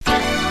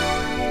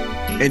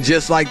And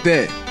just like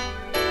that,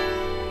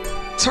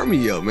 turn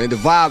me up, man. The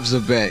vibes are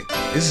back.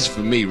 This is for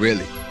me,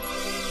 really.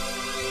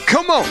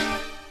 Come on.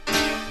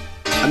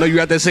 I know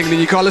you out there singing in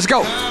your car. Let's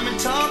go. Come and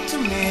talk to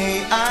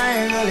me.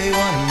 I really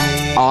wanna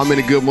meet. Oh, I'm in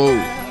a good mood.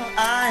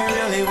 I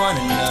really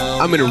wanna know.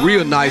 I'm in a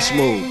real nice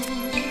mood.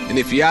 And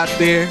if you're out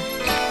there,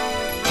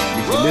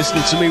 if you're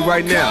listening to me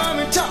right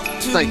now,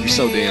 thank you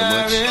so damn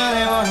much.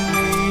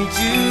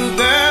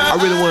 I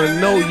really want to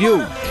know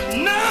you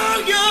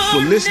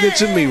for listening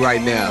to me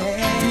right now.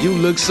 You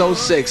look so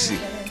sexy,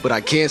 but I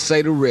can't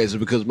say the rest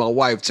because my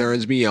wife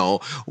turns me on.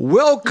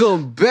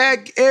 Welcome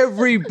back,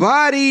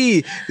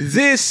 everybody.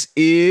 This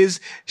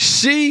is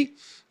She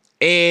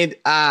and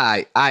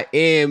I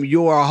am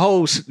your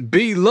host,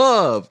 B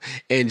Love.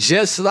 And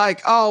just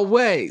like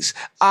always,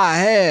 I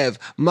have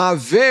my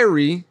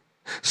very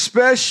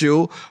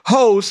special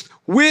host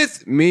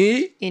with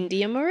me,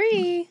 India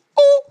Marie.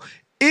 Oh,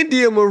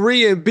 India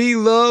Marie and B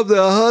Love,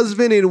 the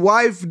husband and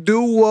wife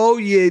duo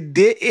you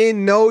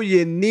didn't know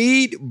you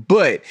need,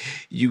 but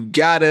you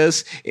got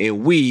us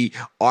and we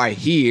are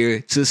here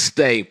to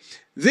stay.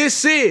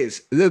 This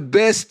is the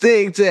best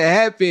thing to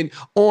happen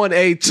on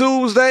a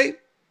Tuesday.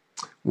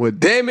 Well,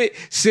 damn it,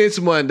 since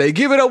Monday.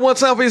 Give it up one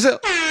time for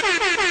yourself.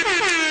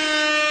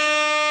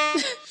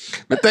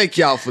 But thank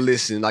y'all for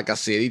listening. Like I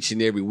said, each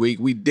and every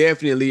week, we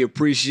definitely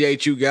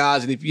appreciate you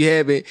guys. And if you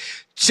haven't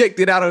checked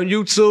it out on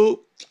YouTube,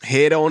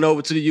 head on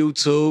over to the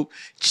YouTube,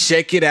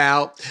 check it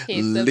out,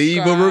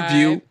 leave a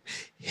review,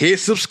 hit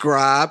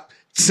subscribe,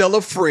 tell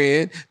a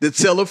friend, to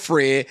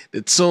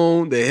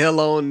tune the hell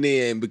on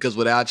in, because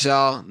without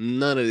y'all,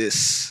 none of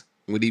this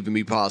would even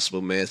be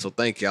possible, man. So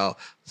thank y'all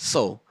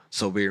so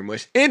very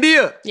much.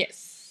 India.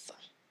 Yes.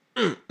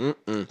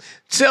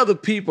 Tell the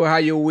people how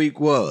your week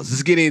was.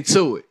 Let's get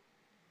into it.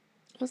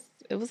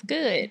 It was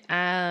good.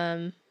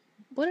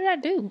 What did I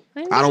do?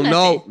 I don't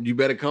know. You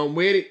better come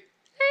with it.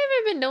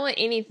 I haven't been doing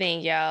anything,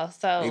 y'all.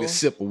 So Need a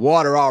sip of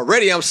water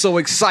already. I'm so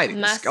excited.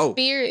 My Let's go.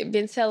 spirit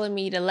been telling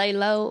me to lay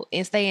low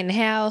and stay in the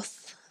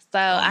house. So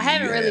I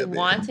haven't really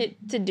wanted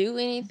to do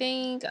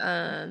anything.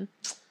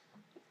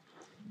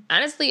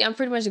 Honestly, I'm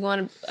pretty much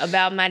going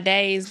about my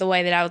days the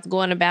way that I was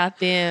going about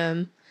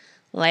them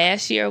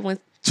last year when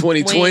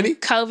 2020? when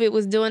COVID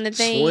was doing the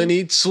thing.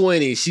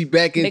 2020. She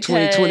back in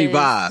 2020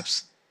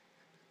 vibes.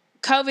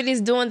 COVID is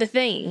doing the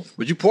thing.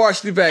 But you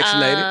partially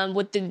vaccinated.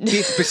 With the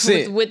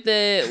 50%. with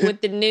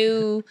the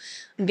new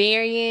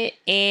variant,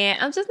 and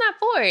I'm just not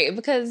for it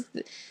because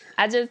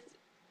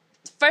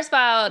first of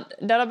all,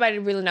 don't nobody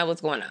really know what's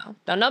going on.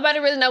 Don't nobody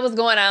really know what's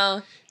going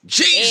on.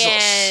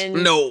 Jesus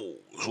knows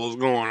what's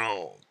going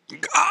on.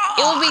 God.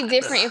 It would be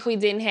different if we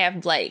didn't have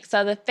Blake.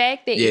 So the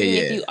fact that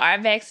even if you are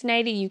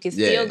vaccinated, you can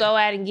still go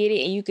out and get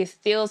it and you can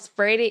still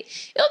spread it.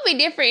 It would be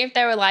different if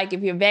they were like,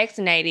 if you're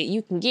vaccinated,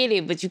 you can get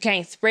it, but you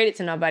can't spread it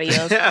to nobody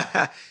else.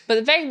 But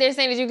the fact that they're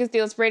saying that you can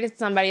still spread it to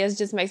somebody else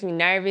just makes me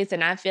nervous.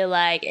 And I feel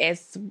like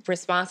as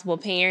responsible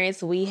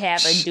parents, we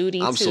have a duty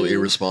to so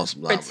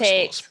irresponsible.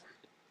 protect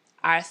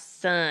our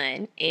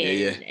son.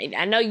 And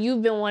I know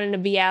you've been wanting to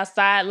be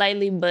outside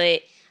lately,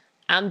 but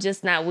I'm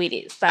just not with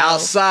it. So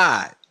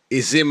outside.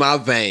 It's in my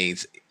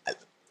veins.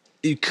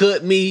 You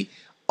cut me,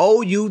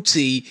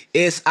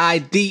 OUTSIDE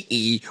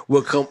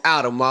will come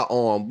out of my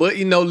arm. But,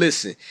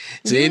 listen,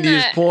 to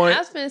India's point. I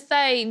was going to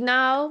say,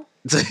 no.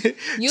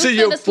 You to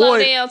your slow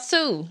point, down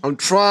too. I'm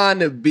trying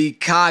to be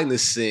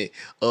cognizant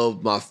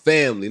of my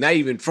family. Not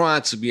even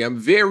trying to be. I'm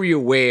very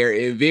aware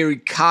and very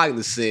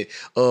cognizant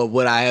of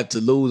what I have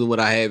to lose and what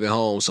I have at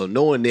home. So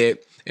knowing that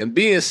and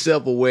being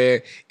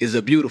self-aware is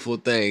a beautiful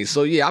thing.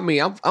 So, yeah, I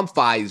mean, I'm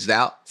phased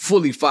out,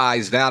 fully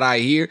phased out out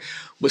here.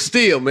 But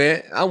still,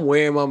 man, I'm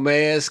wearing my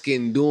mask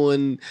and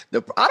doing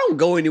I don't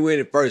go anywhere in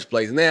the first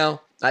place.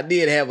 Now, I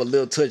did have a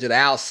little touch of the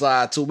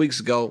outside 2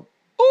 weeks ago.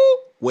 Ooh,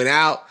 went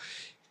out,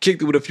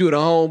 kicked it with a few of the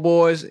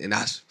homeboys, and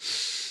I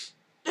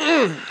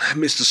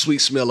missed the sweet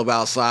smell of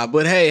outside.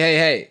 But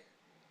hey,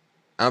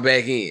 I'm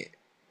back in.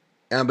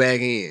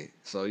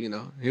 So,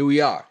 here we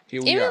are.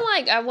 Even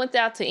like I went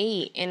out to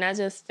eat and I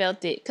just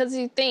felt it. Because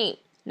you think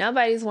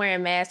nobody's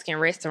wearing masks in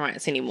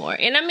restaurants anymore.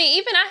 And I mean,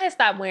 even I had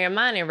stopped wearing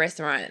mine in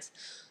restaurants.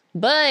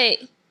 But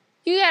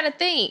you got to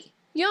think.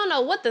 You don't know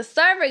what the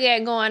server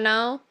got going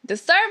on. The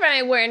server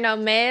ain't wearing no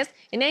mask.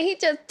 And then he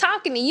just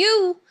talking to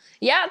you.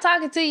 Y'all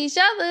talking to each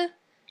other.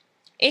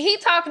 And he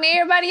talking to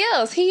everybody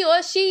else. He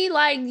or she,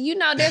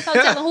 there's no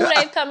telling who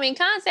they've come in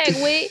contact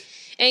with.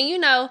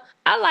 And,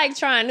 I like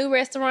trying new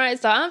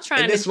restaurants, so I'm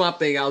trying. And that's my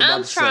thing. I was about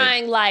to say. I'm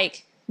trying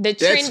the trendy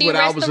restaurants. That's what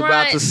I was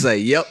about to say.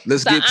 Yep,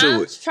 let's get to it.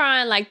 I'm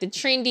trying the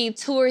trendy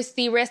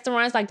touristy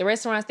restaurants, like the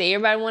restaurants that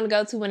everybody want to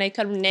go to when they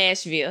come to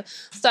Nashville.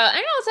 So I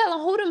ain't no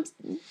telling who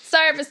them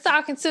servers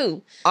talking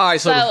to. All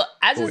right, so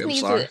I just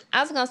need to.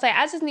 I was gonna say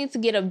I just need to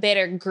get a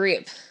better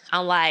grip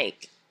on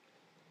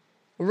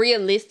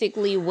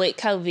realistically what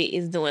COVID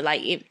is doing.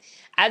 I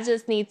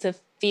just need to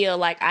feel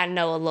like I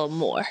know a little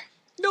more.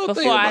 No, know, the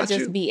thing before I about just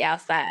you. be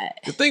outside.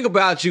 The thing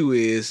about you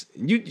is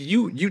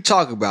you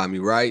talk about me,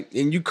 right?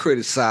 And you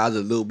criticize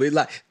a little bit,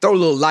 like throw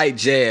little light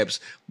jabs.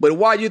 But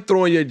while you're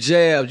throwing your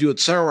jabs, you'll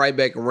turn right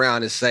back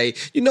around and say,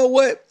 you know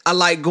what? I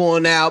like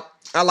going out.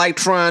 I like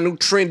trying new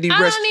trendy I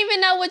restaurants. don't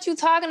even know what you're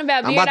talking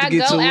about, I'm Beard. about to I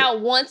get go to it.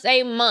 out once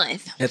a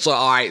month. And so,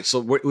 all right.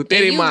 So with that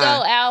And in you mind,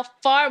 go out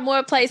far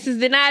more places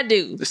than I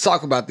do. let's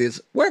talk about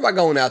this. Where have I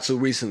gone out to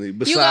recently? You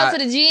Besides,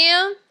 go to the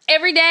gym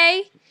every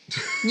day.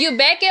 You're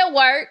back at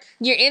work.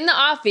 You're in the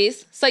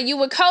office. So you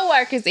with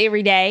coworkers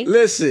every day.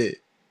 listen,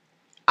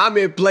 I'm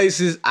in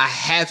places I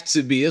have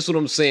to be. That's what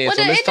I'm saying. Well,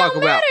 so let's it talk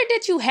don't about. matter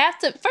that you have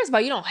to. First of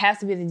all, you don't have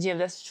to be in the gym.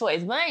 That's a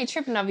choice. But I ain't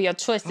tripping over your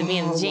choice to be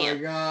in the Oh my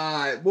gym.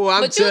 God, boy!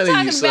 I'm But you're telling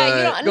talking you, son. about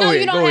you don't. Go No, ahead,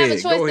 you don't go have ahead,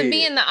 a choice go to be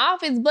ahead. in the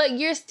office, but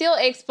you're still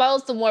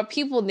exposed to more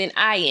people than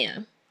I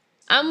am.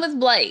 I'm with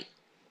Blake.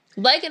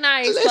 Blake and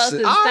I are exposed to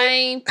Listen, the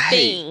same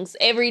things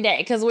every day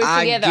because we're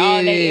together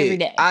all day, every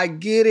day. I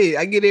get it.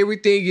 I get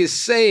everything you're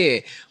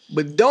saying.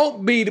 But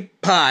don't be the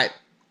pot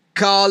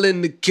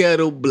calling the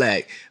kettle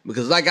black.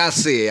 Because like I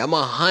said, I'm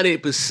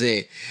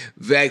 100%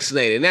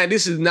 vaccinated. Now,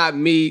 this is not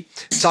me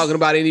talking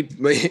about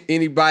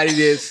anybody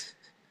that's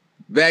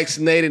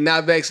vaccinated,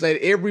 not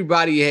vaccinated.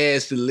 Everybody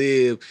has to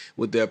live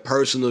with their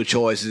personal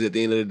choices at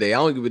the end of the day. I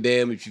don't give a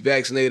damn if you're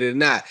vaccinated or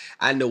not.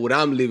 I know what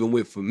I'm living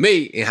with for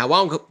me and how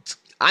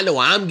I know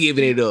I'm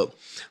giving it up.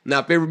 Now,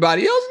 if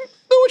everybody else,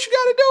 do what you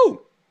got to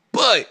do.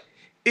 But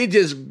it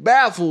just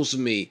baffles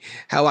me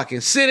how I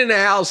can sit in a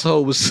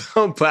household with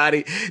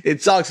somebody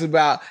that talks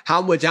about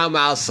how much I'm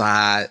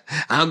outside,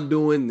 I'm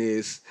doing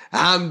this,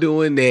 I'm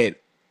doing that.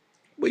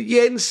 But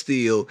yet and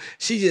still,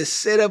 she just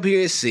sat up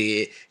here and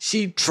said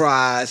she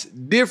tries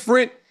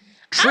different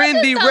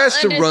trendy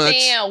restaurants.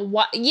 Understand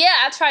why. Yeah,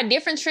 I try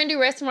different trendy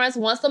restaurants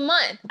once a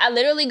month. I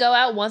literally go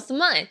out once a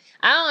month.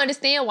 I don't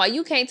understand why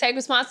you can't take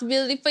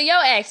responsibility for your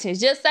actions.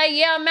 Just say,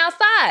 yeah, I'm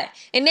outside.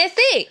 And that's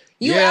it.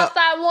 You Yeah.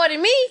 outside more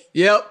than me.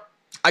 Yep.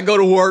 I go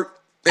to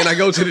work and I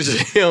go to the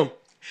gym.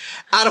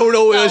 I don't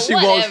know what else she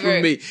wants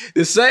from me.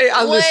 To say,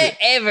 listen,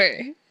 Whatever.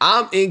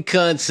 I'm in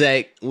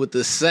contact with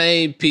the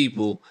same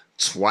people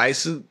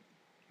twice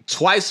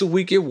a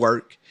week at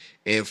work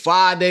and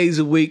 5 days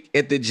a week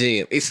at the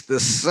gym. It's the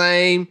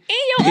same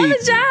And your other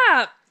people.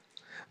 job.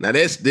 Now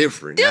that's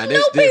different. Them Now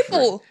that's new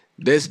different. people.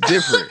 That's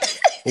different.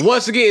 But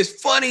once again,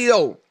 it's funny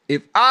though.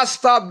 If I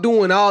stop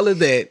doing all of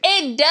that,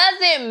 It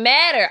doesn't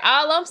matter.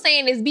 All I'm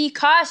saying is be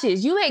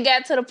cautious. You had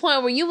got to the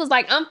point where you was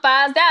like, I'm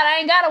phased out. I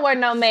ain't got to wear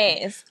no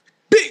mask.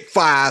 big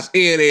fives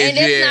in there. And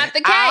that's not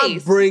the I'm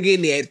case.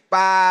 bringing that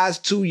fives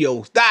to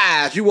your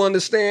thighs. You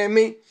understand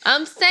me?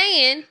 I'm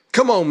saying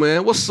Come on,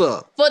 man. What's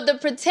up? for the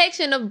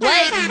protection of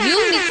Blake,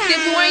 you need to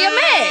still be wearing your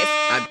mask.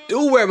 I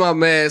do wear my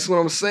mask. What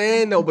I'm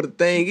saying, though. But the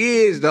thing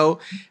is, though,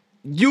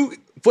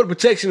 for the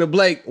protection of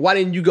Blake, why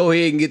didn't you go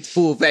ahead and get the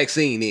full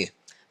vaccine in?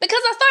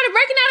 Because I started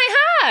breaking out in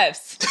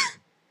hives.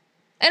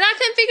 And I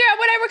couldn't figure out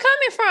where they were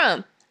coming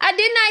from. I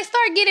did not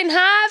start getting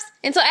hives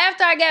until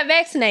after I got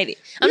vaccinated.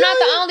 I'm not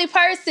the only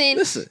person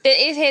Listen. that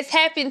it has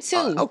happened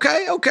to.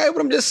 Okay, but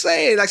I'm just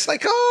saying, like, stay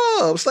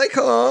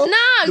calm. No,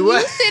 Do you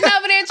I- sitting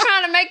over there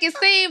trying to make it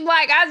seem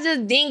like I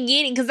just didn't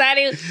get it because I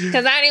didn't want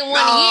to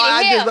No,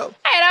 get it. Hell, don't-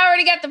 I had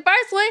already got the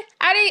first one.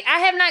 I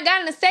have not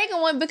gotten the second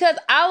one because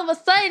all of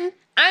a sudden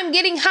I'm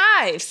getting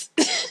hives.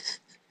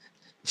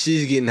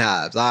 She's getting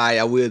hives. All right,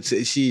 I will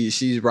say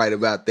she's right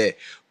about that.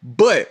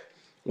 But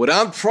what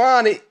I'm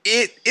trying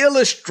to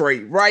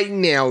illustrate right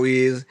now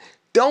is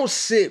don't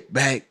sit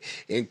back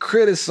and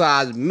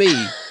criticize me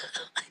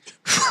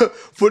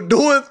for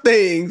doing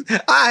things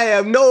I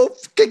have no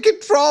fucking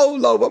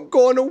control over. I'm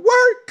going to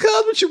work,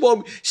 cuz what you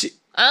want me? The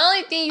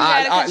only thing you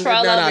got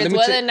control no, over let is me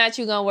whether tell- or not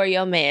you're gonna wear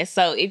your mask.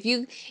 So if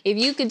you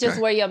could just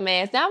wear your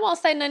mask, then I won't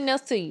say nothing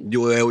else to you.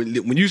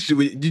 When you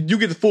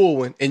get the full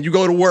one and you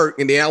go to work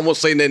and then I won't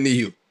say nothing to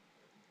you.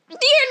 You're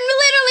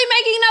literally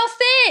making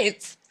no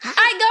sense.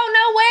 I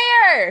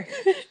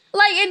go nowhere.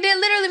 Like it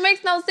literally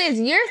makes no sense.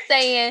 You're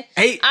saying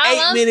Eight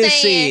I'm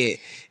minutes saying- in,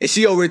 and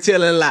she over here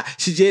telling a lie.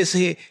 She just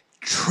said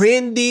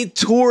trendy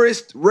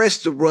tourist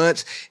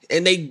restaurants,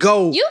 and they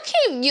go. you're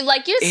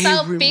so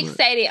Every month.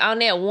 fixated on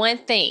that one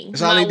thing.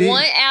 That's all My they did.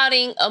 one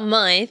outing a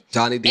month.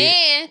 Johnny did.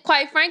 And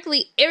quite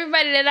frankly,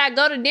 everybody that I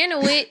go to dinner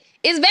with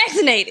is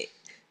vaccinated.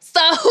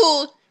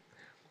 So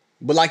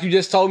But like you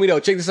just told me though,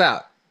 check this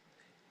out.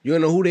 You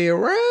don't know who they're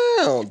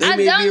around. They I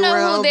may don't be know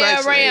around who they're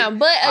vaccinated. around.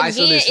 But All right,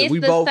 again, so listen, it's we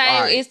the both, same.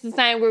 all right. It's the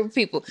same group of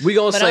people. We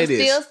gonna but say I'm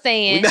this. still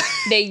saying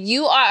that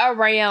you are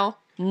around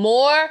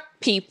more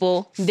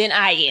people than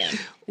I am.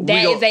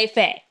 That is a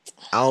fact.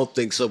 I don't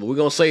think so, but we're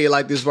gonna say it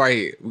like this right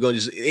here. We're gonna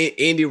just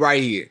end it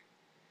right here.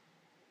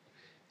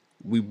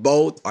 We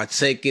both are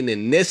taking the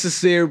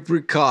necessary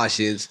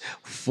precautions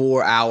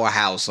for our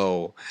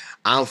household.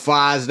 I'm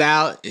phased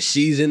out, and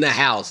she's in the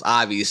house,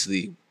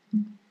 obviously.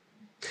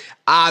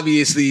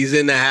 Obviously, he's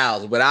in the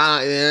house, but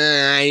I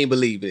ain't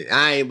believe it.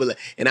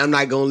 And I'm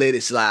not gonna let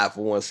it slide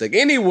for 1 second.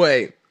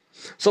 Anyway,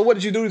 so what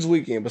did you do this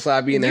weekend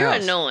besides being in the You're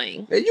house?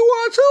 annoying. And you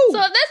are too. So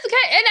if that's the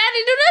case, and I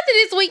didn't do nothing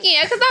this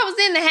weekend because I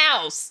was in the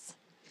house.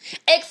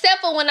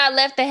 Except for when I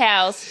left the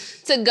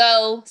house to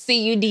go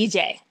see you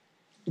DJ.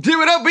 Give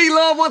it up,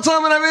 B-Love, one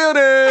time in the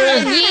building.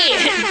 Yeah.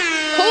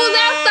 Who's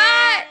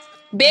outside?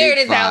 Baird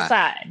is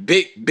outside.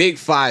 Big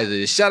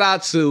Pfizer. Shout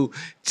out to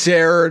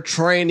Terror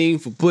Training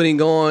for putting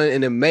on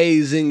an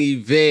amazing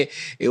event.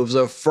 It was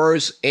her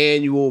first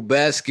annual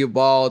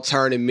basketball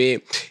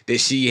tournament that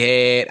she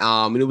had.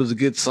 And it was a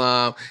good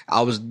time.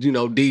 I was,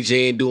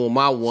 DJing, doing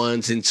my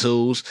ones and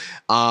twos.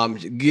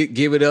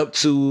 Give it up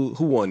to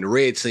who won? The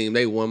red team.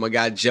 They won. My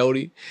guy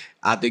Jody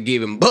out there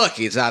giving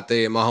buckets out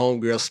there. My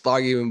homegirl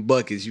Star giving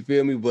buckets. You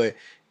feel me? But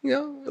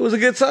it was a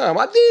good time.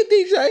 I did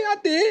DJ. I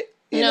did.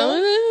 You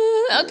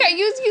know? Okay,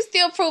 you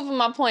still proving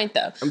my point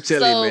though. I'm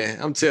telling you, man.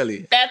 I'm telling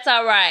you. That's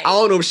all right. I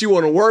don't know if she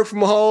want to work from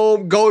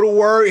home, go to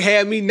work,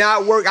 have me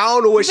not work. I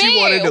don't know what she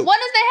want to do. What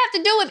does that have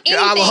to do with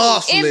anything? I'm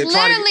hustling. It's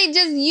literally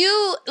just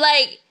you,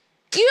 like,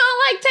 you don't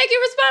like taking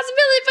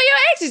responsibility for your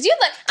actions. You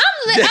like, I'm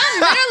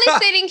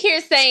literally sitting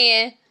here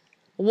saying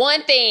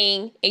one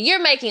thing, and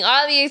you're making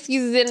all the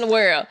excuses in the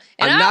world.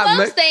 And all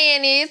I'm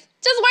saying is,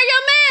 just wear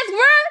your mask,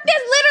 bro.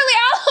 That's literally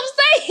all I'm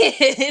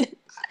saying.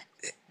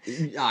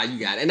 You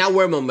got it. And I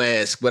wear my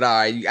mask, but all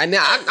right. And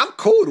now I'm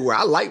cool to wear.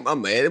 I like my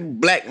mask.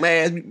 Black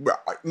mask,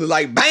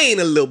 like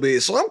Bane a little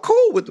bit. So I'm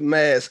cool with the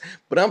mask.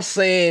 But I'm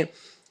saying,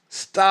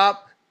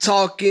 stop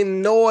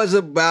talking noise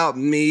about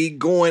me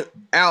going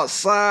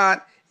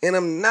outside. And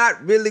I'm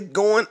not really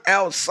going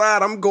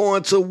outside. I'm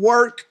going to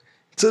work,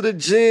 to the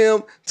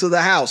gym, to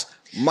the house.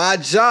 My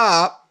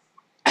job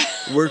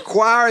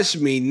requires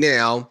me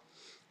now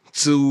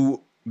to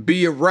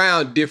be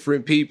around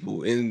different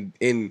people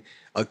in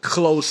a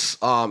close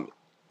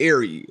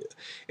area.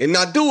 And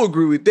I do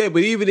agree with that,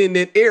 but even in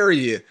that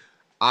area,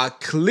 I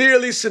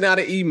clearly sent out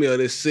an email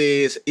that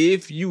says,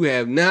 if you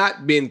have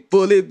not been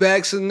fully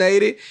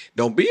vaccinated,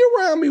 don't be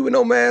around me with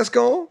no mask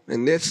on.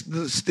 And that's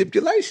the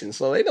stipulation.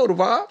 So they know the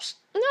vibes.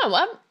 No,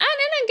 I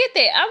didn't get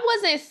that. I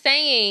wasn't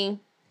saying,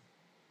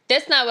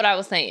 that's not what I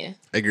was saying.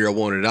 That girl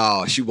wanted it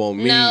all. She want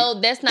me. No,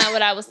 that's not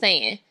what I was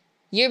saying.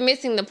 You're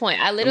missing the point.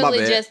 I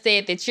literally just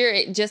said that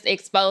you're just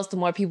exposed to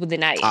more people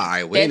than I am. All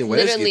right, well, that's anyway,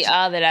 literally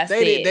all that I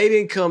said. They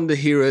didn't come to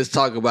hear us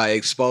talk about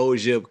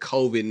exposure,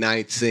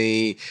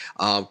 COVID-19,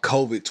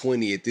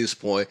 COVID-20 at this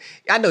point.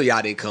 I know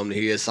y'all didn't come to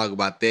hear us talk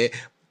about that,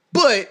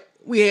 but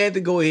we had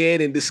to go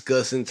ahead and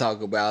discuss and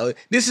talk about it.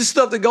 This is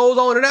stuff that goes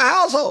on in our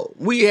household.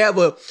 We have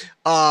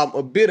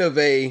a bit of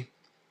a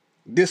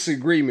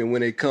disagreement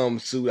when it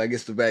comes to, I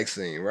guess, the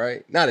vaccine,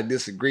 right? Not a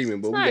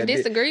disagreement, but we got a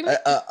disagreement.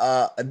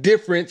 A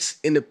difference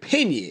in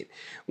opinion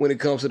when it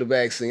comes to the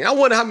vaccine. I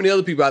wonder how many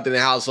other people out there in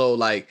the household,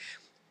 like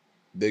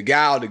the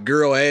guy or the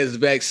girl has the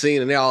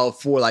vaccine and they're all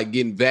for like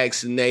getting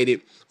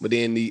vaccinated, but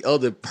then the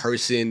other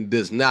person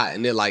does not,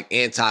 and they're like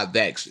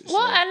anti-vaxxers.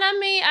 Well, and I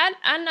mean,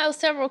 I know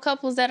several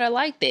couples that are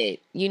like that.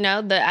 You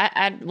know,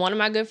 one of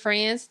my good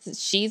friends,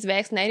 she's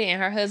vaccinated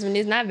and her husband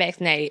is not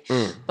vaccinated,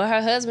 but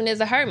her husband is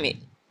a hermit.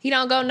 He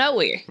don't go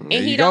nowhere, and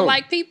he don't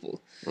like people.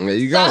 There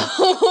you go.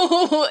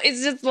 So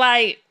it's just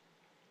like,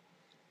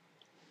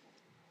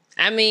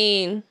 I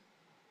mean,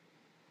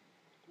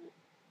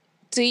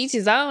 to each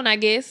his own, I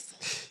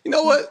guess. You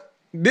know what?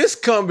 This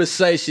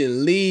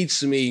conversation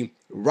leads me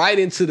right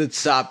into the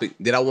topic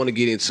that I want to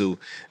get into.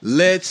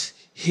 Let's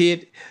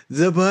hit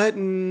the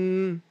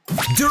button.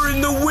 During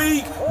the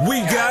week,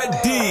 we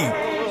got deep.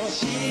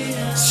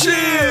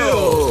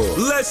 Chill.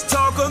 Let's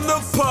talk on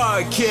the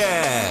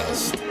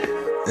podcast.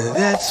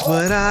 That's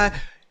what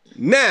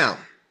Now,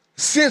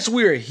 since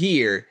we're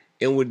here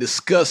and we're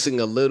discussing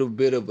a little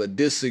bit of a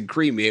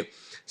disagreement,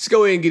 let's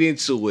go ahead and get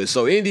into it.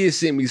 So India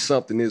sent me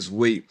something this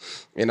week,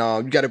 and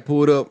you got it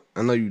pulled up.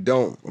 I know you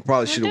don't. I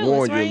probably should have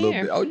warned you a little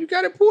bit. Oh, you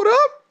got it pulled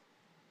up?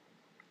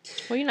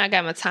 Well, you not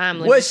got my time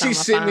limit. What she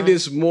sent me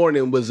this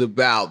morning was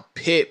about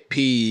pet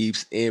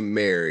peeves in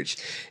marriage.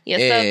 Yeah,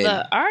 so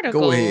the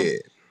article. Go ahead.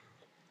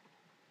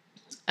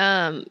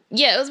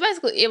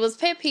 It was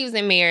pet peeves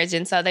in marriage,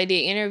 and so they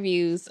did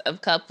interviews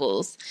of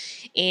couples,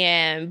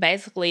 and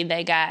basically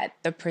they got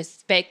the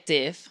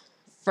perspective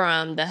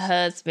from the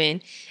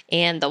husband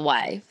and the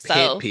wife. So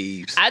pet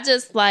peeves. I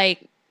just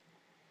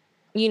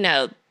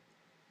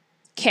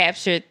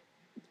captured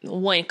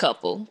one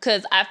couple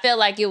because I felt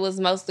like it was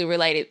mostly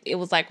related. It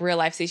was like real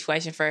life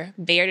situation for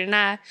Baird and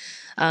I.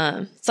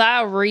 So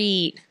I'll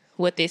read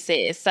what this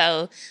says.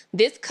 So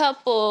this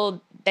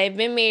couple, they've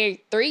been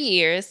married 3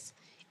 years.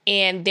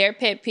 And their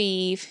pet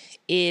peeve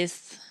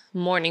is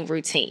morning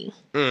routine.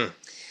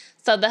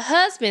 So the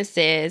husband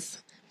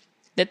says,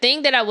 the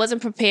thing that I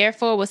wasn't prepared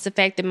for was the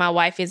fact that my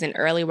wife is an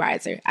early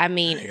riser. I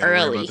mean,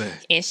 early.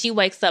 And she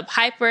wakes up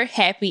hyper,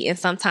 happy, and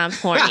sometimes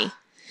horny.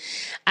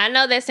 I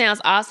know that sounds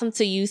awesome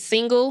to you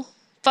single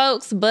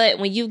folks, but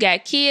when you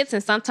got kids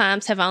and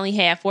sometimes have only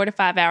had 4 to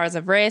 5 hours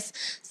of rest,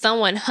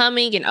 someone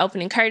humming and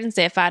opening curtains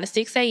at 5 to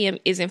 6 a.m.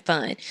 isn't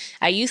fun.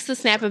 I used to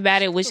snap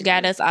about it, which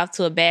got us off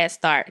to a bad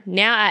start.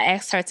 Now I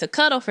ask her to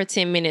cuddle for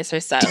 10 minutes or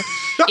so.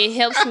 It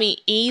helps me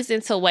ease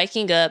into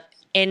waking up,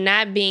 and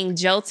not being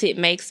jolted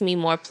makes me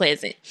more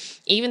pleasant.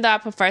 Even though I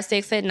prefer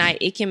sex at night,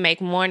 it can make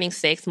morning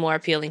sex more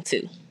appealing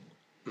too.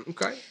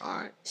 Okay, all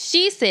right.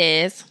 She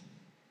says,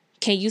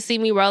 "Can you see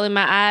me rolling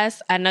my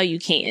eyes? I know you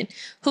can.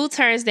 Who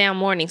turns down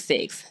morning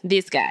sex?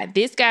 This guy.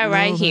 This guy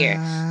right here.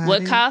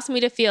 What caused me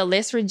to feel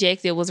less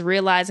rejected was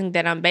realizing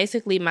that I'm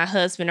basically my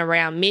husband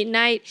around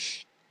midnight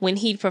when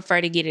he'd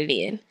prefer to get it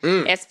in.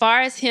 As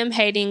far as him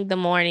hating the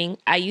morning,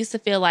 I used to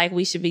feel like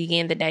we should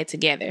begin the day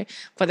together.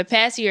 For the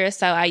past year or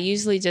so, I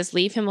usually just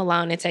leave him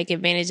alone and take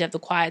advantage of the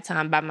quiet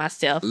time by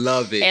myself.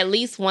 Love it. At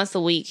least once a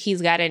week,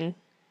 he's got to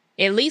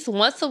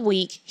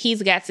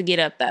get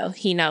up, though.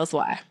 He knows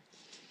why.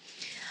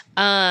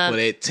 For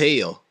that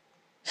tail.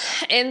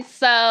 And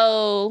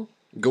so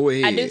Go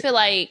ahead. I do feel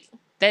like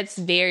that's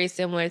very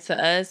similar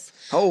to us.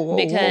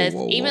 Because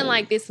even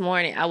like this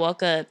morning, I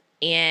woke up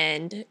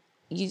and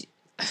you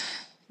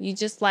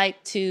just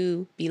like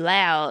to be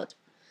loud.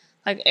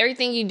 Like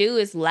everything you do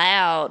is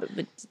loud,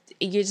 but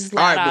you're just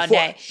loud all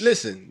day.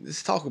 Listen,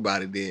 let's talk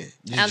about it then.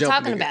 I'm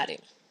talking about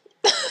it.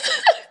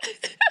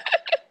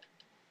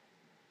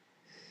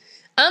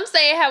 I'm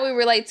saying how we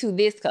relate to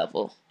this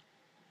couple.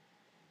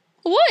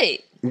 What?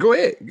 Go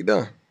ahead. Get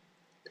done.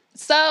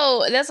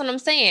 So that's what I'm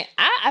saying.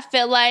 I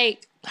felt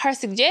like I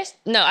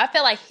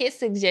felt like his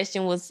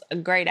suggestion was a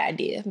great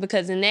idea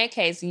because in that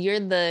case, you're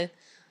the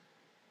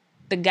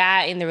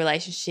guy in the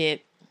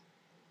relationship.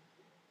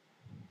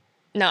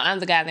 No, I'm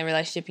the guy in the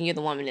relationship and you're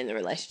the woman in the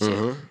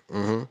relationship.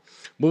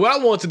 But what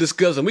I want to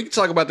discuss, and we can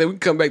talk about that, we can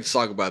come back to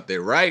talk about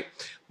that, right?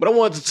 But I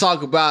want to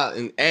talk about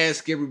and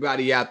ask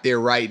everybody out there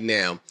right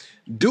now,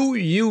 do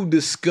you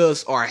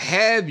discuss or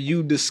have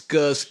you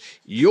discussed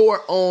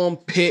your own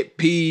pet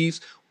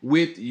peeves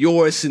with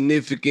your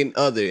significant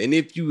other? And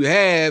if you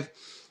have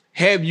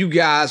you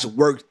guys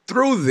worked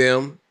through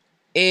them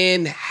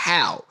and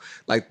how?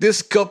 Like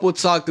this couple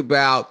talked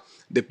about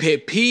the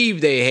pet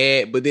peeve they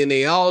had, but then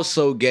they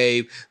also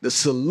gave the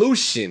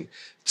solution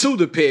to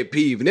the pet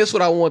peeve. And that's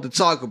what I want to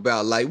talk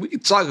about. Like, we can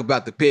talk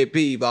about the pet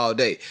peeve all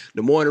day.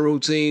 The morning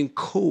routine,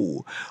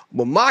 cool.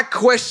 But my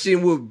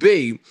question would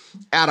be,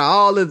 out of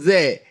all of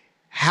that,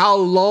 how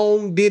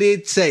long did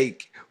it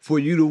take for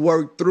you to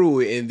work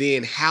through it? And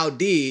then how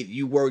did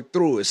you work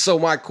through it? So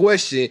my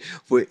question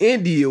for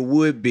India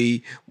would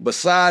be,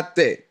 beside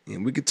that,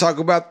 and we can talk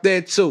about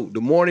that too,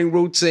 the morning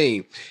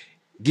routine.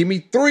 Give me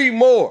 3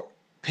 more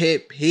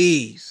pet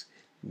peeves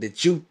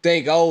that you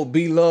think, oh,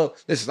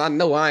 B-Love. Listen, I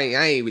know I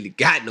ain't really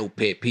got no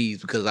pet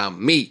peeves because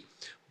I'm me.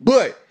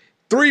 But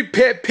 3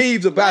 pet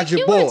peeves about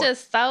your boy. You were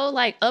just so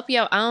like up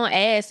your own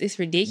ass. It's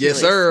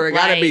ridiculous. Yes, sir. It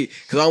gotta be.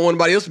 Because I don't want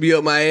nobody else to be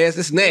up my ass.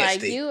 It's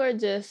nasty. Like you are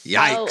just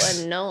Yikes.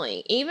 so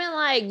annoying. Even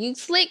like you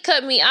slick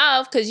cut me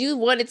off because you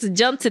wanted to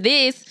jump to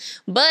this.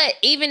 But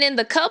even in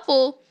the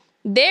couple,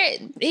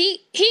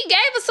 he gave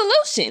a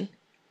solution.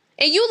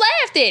 And you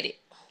laughed at it.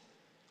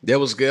 That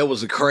was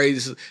a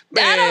crazy.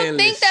 Man, I don't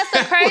think that's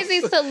a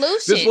crazy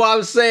solution. That's why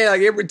I'm saying,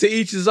 like, every to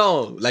each his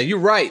own. Like, you're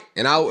right.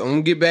 And I'm going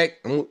to get back.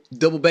 I'm going to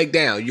double back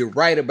down. You're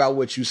right about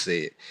what you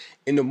said.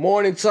 In the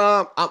morning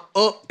time, I'm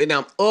up and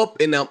I'm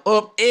up and I'm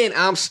up and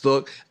I'm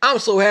stuck. I'm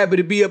so happy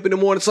to be up in the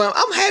morning time.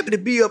 I'm happy to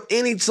be up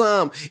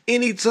anytime.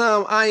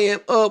 Anytime I am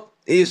up,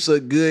 it's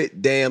a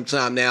good damn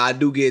time. Now, I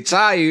do get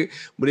tired,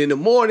 but in the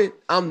morning,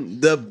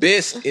 I'm the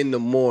best in the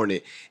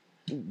morning.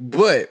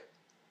 But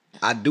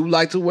I do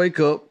like to wake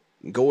up,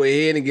 go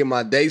ahead and get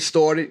my day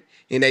started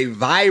in a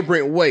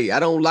vibrant way.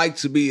 I don't like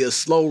to be a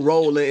slow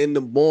roller in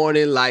the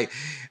morning. Like,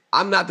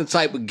 I'm not the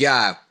type of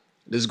guy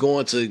that's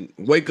going to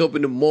wake up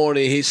in the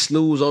morning and hit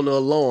snooze on the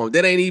alarm.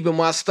 That ain't even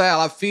my style.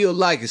 I feel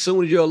like as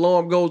soon as your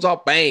alarm goes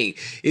off, bang,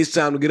 it's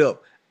time to get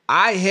up.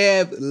 I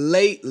have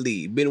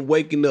lately been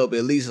waking up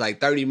at least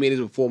like 30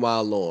 minutes before my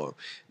alarm.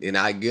 Then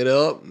I get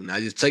up and I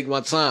just take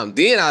my time.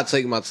 Then I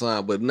take my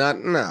time, but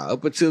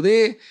up until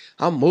then,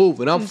 I'm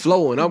moving, I'm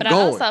flowing, I'm going. But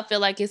I also feel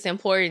like it's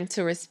important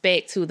to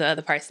respect who the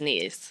other person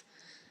is.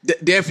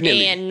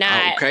 Definitely. And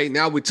not okay,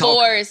 now we're talking.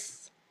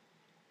 Force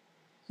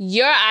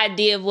your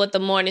idea of what the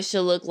morning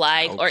should look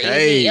like or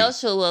anything else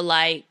should look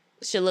like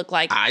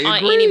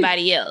on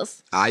anybody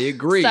else. I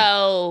agree.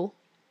 So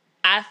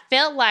I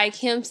felt like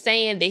him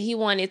saying that he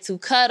wanted to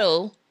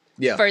cuddle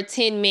for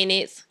 10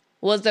 minutes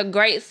was a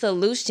great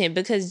solution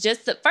because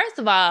first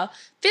of all,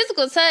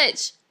 physical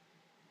touch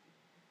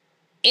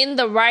in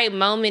the right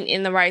moment,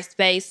 in the right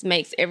space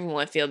makes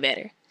everyone feel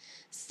better.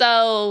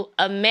 So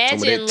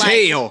imagine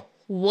like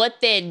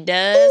what that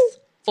does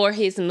for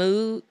his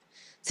mood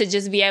to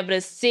just be able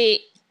to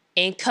sit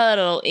and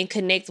cuddle and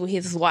connect with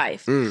his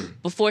wife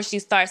before she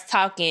starts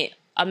talking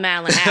a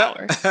mile an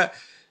hour.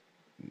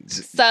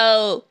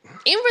 So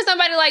even for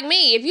somebody like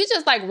me, if you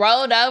just like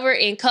rolled over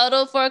and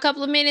cuddled for a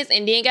couple of minutes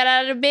and then got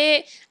out of the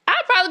bed,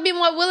 I'd probably be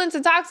more willing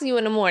to talk to you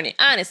in the morning,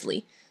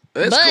 honestly.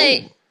 That's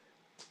cool.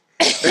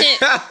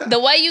 The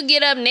way you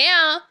get up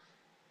now,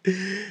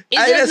 it's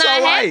just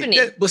not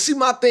happening. But see,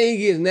 my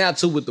thing is now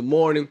too with the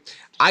morning,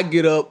 I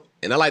get up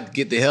and I like to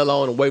get the hell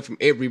on away from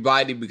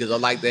everybody because I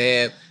like to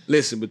have,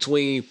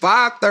 between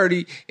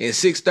 5:30 and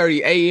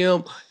 6:30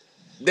 a.m.,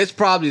 that's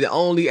probably the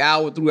only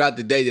hour throughout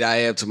the day that I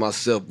have to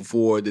myself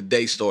before the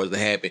day starts to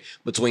happen.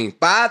 Between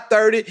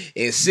 5:30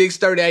 and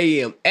 6:30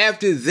 a.m.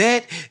 After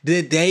that,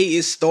 the day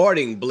is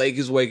starting. Blake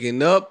is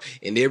waking up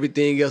and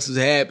everything else is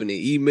happening.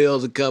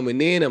 Emails are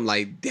coming in. I'm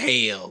like,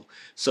 damn.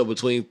 So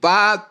between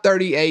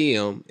 5:30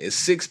 a.m. and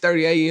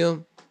 6:30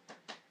 a.m.,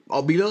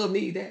 oh, B-Love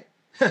need that.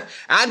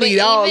 I need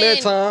all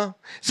that time.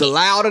 So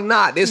loud or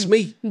not, that's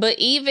me. But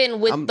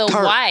even with I'm the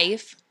turned.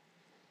 wife,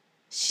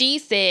 she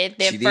said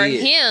that for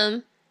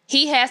him,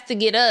 he has to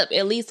get up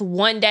at least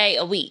one day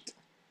a week.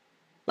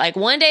 Like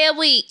one day a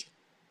week,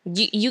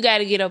 you got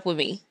to get up with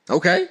me.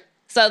 Okay.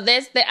 So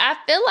I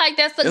feel like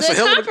that's a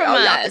good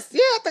compromise.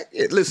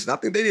 Listen, I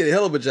think they did a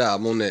hell of a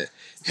job on that.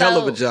 Hell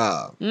of a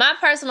job. My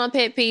personal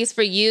pet peeves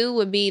for you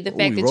would be the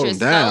fact that you're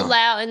so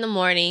loud in the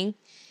morning,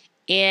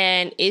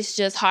 and it's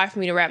just hard for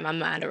me to wrap my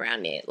mind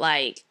around it.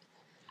 Like,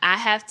 I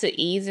have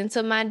to ease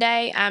into my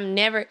day. I'm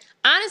never,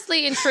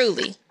 honestly and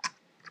truly,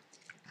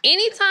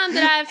 anytime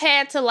that I've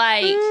had to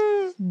like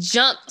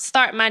jump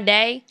start my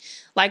day,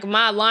 like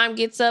my alarm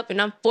gets up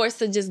and I'm forced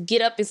to just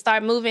get up and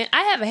start moving,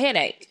 I have a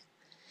headache.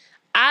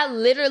 I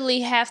literally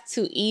have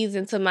to ease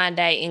into my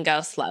day and go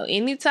slow.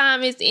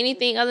 Anytime it's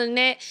anything other than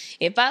that,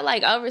 if I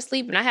like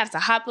oversleep and I have to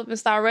hop up and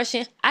start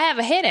rushing, I have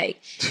a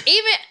headache.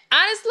 Even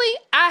honestly,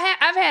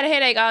 I've had a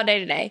headache all day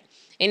today.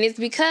 And it's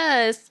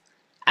because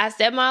I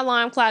set my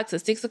alarm clock to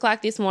 6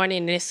 o'clock this morning,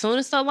 and as soon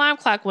as the alarm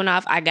clock went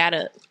off, I got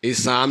up.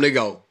 It's time to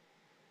go.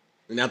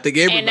 And I think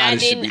everybody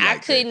should be like I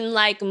couldn't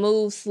like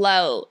move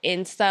slow.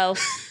 And so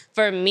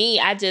for me,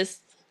 I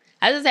just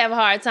have a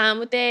hard time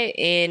with that.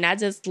 And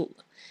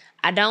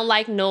I don't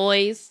like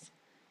noise.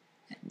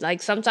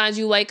 Like sometimes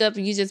you wake up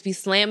and you just be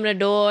slamming the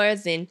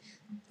doors and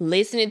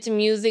listening to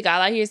music.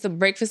 All I hear is the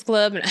Breakfast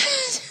Club, and I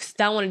just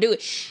don't want to do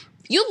it.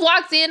 You've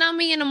walked in on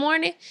me in the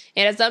morning,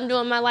 and as I'm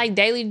doing my like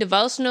daily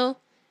devotional,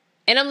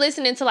 and I'm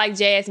listening to like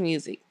jazz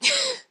music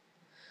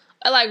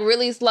or like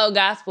really slow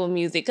gospel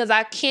music, because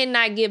I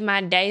cannot get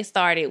my day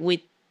started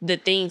with the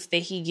things that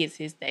he gets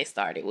his day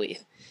started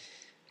with.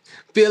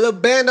 Feel a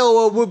band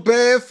over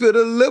band, feel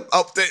the lip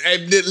up there.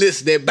 Hey,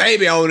 listen, that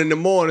baby on in the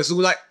morning. So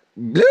like,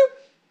 bloop,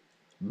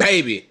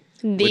 baby.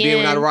 But then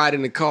when I ride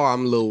in the car,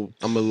 I'm a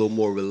little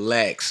more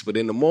relaxed. But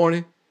in the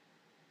morning,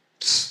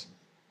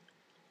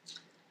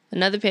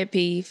 another pet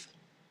peeve: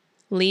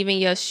 leaving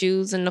your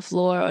shoes on the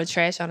floor or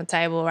trash on the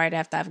table right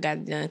after I've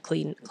got done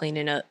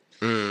cleaning up.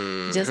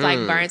 Just like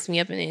burns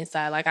me up in the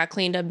inside. Like I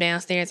cleaned up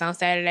downstairs on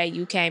Saturday.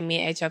 You came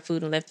in, ate your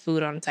food, and left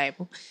food on the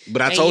table.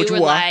 But I told you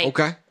why. Like,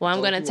 okay. Well,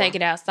 I'm going to take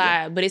it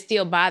outside. Yeah. But it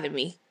still bothered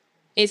me.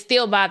 It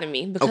still bothered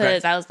me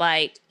because I was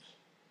like,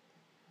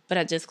 but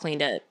I just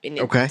cleaned up. And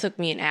it took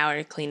me an hour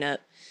to clean up.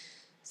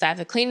 So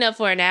after cleaning up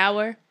for an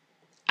hour,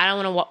 I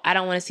don't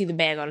want to see the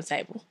bag on the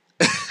table.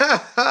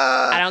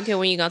 I don't care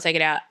when you're going to take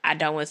it out. I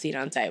don't want to see it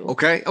on the table.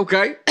 Okay.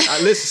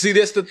 Listen, see,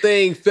 that's the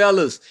thing,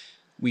 fellas.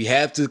 We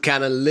have to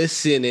kind of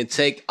listen and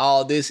take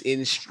all this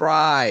in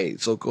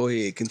stride. So go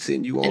ahead,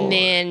 continue on. And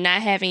then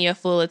not having your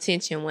full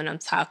attention when I'm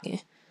talking.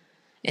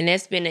 And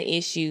that's been an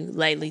issue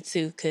lately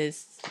too,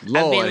 because I've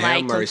been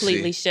like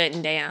completely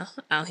shutting down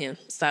on him.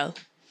 So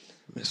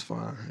that's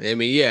fine. I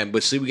mean, yeah,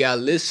 but see, we got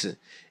to listen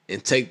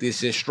and take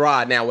this in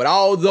stride. Now, with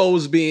all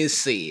those being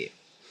said,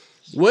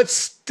 what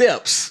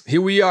steps,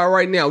 here we are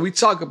right now, we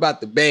talk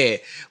about the bad,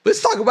 but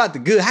let's talk about the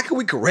good. How can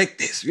we correct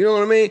this? You know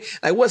what I mean?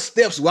 Like, what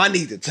steps do I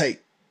need to take?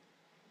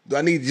 Do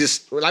I need to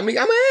I'm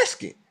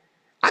asking.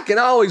 I can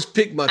always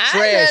pick my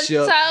trash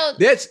up.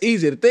 That's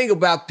easy. The thing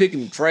about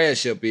picking the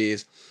trash up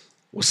is,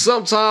 well,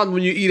 sometimes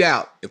when you eat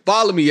out, and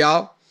follow me,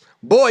 y'all.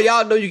 Boy,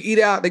 y'all know you eat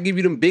out. They give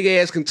you them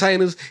big-ass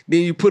containers.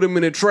 Then you put them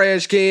in a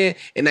trash can,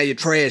 and now your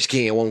trash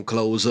can won't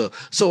close up.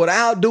 So what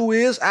I'll do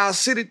is I'll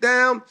sit it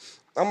down.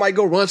 I might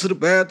go run to the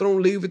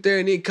bathroom, leave it there,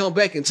 and then come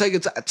back and take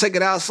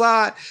it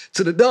outside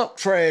to the dump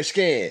trash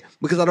can,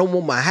 because I don't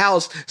want my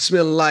house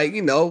smelling like,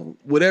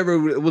 whatever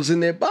was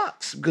in that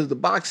box, because the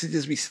box would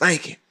just be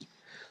stinking.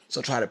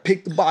 So try to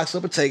pick the box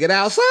up and take it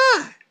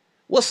outside.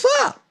 What's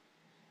up?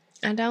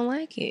 I don't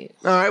like it.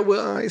 All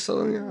right.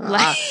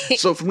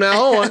 So from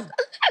now on,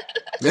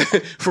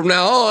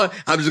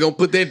 I'm just gonna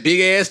put that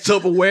big ass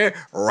Tupperware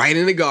right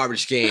in the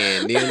garbage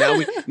can.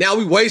 Then now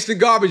we wasting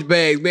garbage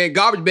bags, man.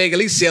 Garbage bag at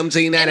least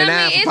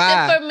 $17.99 for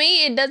 5. For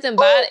me, it doesn't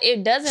bother.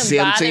 It doesn't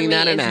bother me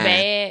as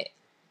bad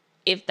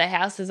if the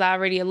house is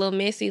already a little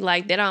messy.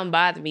 Like that don't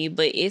bother me.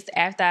 But it's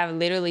after I've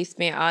literally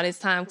spent all this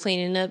time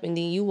cleaning up, and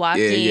then you walk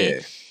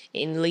in.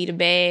 And leave the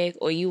bag,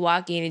 or you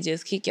walk in and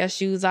just kick your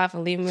shoes off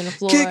and leave them on the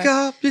floor. Kick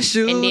off your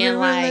shoes. And then,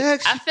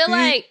 I feel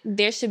like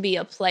there should be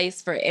a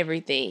place for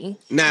everything.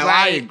 Now,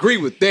 right? I agree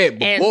with that,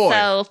 but and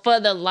so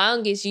for the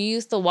longest, you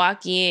used to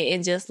walk in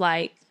and just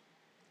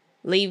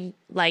leave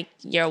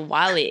your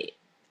wallet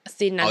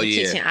sitting on the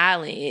kitchen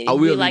island. It would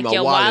be like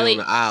your wallet on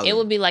the island. It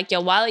would be like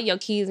your wallet, your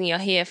keys, and your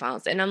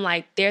headphones. And I'm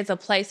like, there's a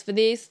place for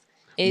this.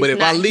 But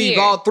if I leave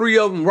all three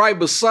of them right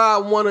beside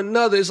one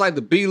another, it's like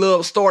the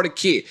B-Love starter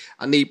kit.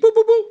 I need boop,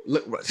 boop, boop.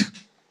 Look, right.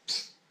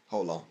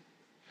 Hold on.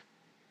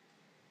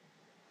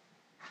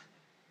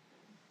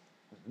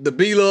 the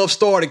Be Love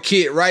starter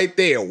kit right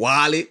there.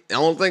 Wallet. The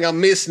only thing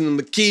I'm missing is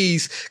my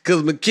keys,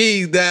 because my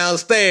keys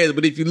downstairs.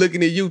 But if you're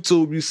looking at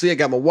YouTube, you see I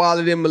got my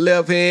wallet in my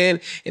left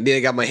hand, and then I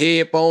got my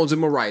headphones in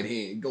my right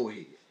hand. Go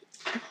ahead.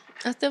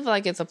 I still feel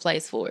like it's a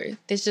place for it.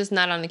 It's just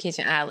not on the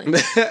kitchen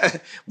island.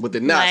 But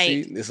they're not. Like-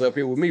 See, it's up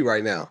here with me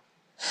right now.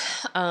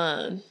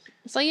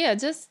 So yeah,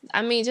 just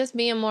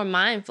being more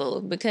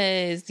mindful,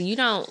 because you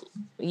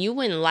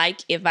wouldn't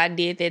like if I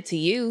did that to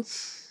you.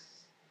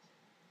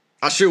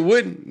 I sure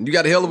wouldn't. You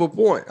got a hell of a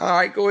point. All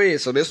right, go ahead.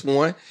 So this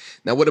one.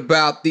 Now, what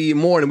about the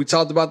morning? We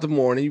talked about the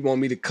morning. You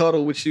want me to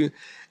cuddle with you?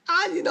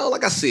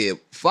 Like I said,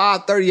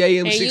 5:30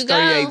 a.m., 6:30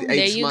 a.m. There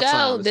is you my go.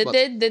 time.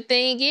 The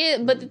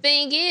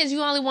thing is,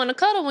 you only want to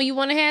cuddle when you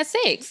want to have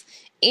sex,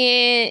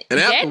 and that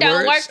afterwards,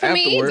 don't work for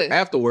me either.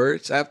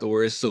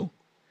 Afterwards too.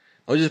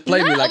 Don't just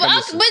play me like I'm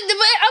just... But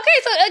okay,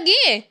 so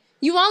again,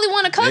 you only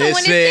want to cuddle when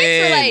it's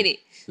sex related.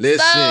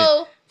 Listen,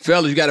 so,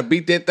 fellas, you got to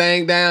beat that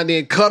thing down,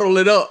 then cuddle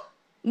it up.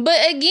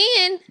 But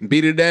again,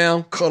 beat it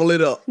down, cuddle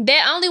it up.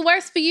 That only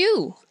works for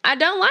you. I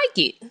don't like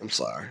it. I'm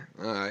sorry.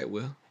 All right,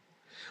 well,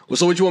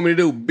 so what you want me to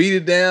do? Beat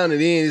it down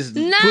and then just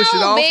push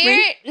it off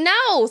me?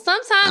 No,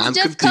 sometimes I'm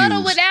just confused.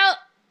 cuddle without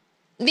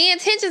the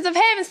intentions of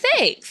having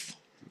sex.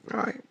 All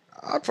right,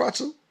 I'll try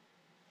to.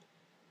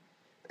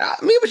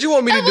 What you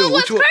want me to do?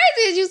 What's crazy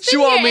is you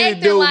sitting want here me to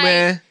acting do, like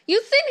man?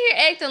 you sitting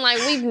here acting like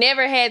we've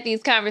never had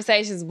these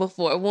conversations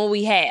before when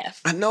we have.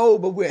 I know,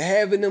 but we're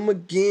having them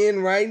again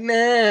right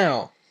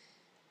now.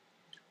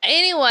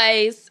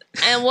 Anyways,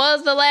 and what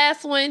was the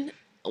last one?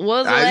 What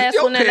was the last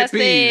your one that I pet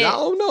peeves. said? I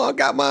don't know. I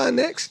got mine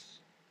next.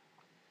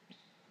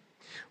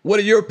 What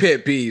are your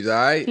pet peeves, all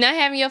right? Not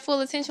having your full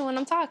attention when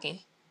I'm talking.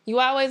 You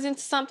always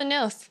into something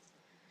else.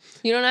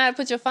 You don't know how to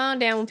put your phone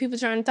down when people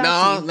trying to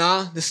talk to you.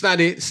 No, that's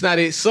not it. It's not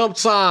it.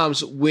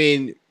 Sometimes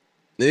when,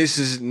 this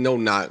is no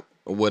knock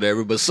or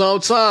whatever, but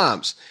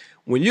sometimes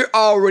when you're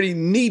already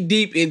knee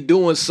deep in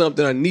doing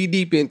something or knee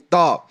deep in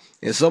thought,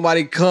 and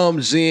somebody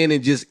comes in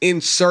and just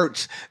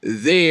inserts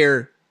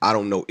their,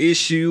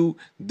 issue,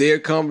 their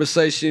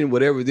conversation,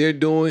 whatever they're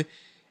doing.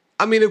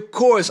 I mean, of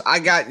course,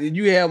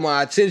 you have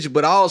my attention,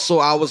 but also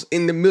I was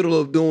in the middle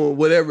of doing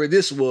whatever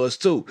this was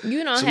too.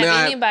 You don't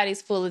have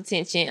anybody's full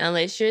attention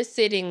unless you're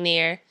sitting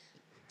there,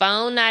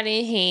 phone not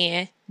in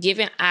hand,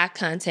 giving eye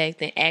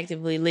contact and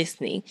actively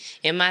listening.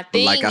 And my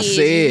thing is,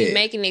 you be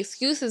making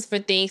excuses for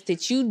things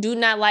that you do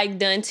not like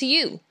done to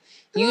you.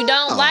 You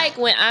don't like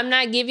when I'm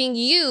not giving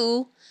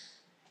you...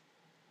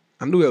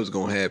 I knew that was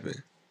going to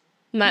happen.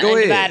 My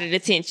undivided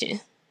attention.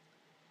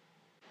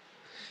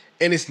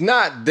 And it's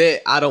not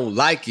that I don't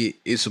like it.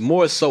 It's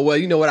more so,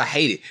 you know what? I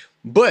hate it.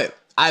 But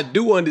I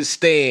do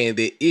understand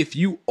that if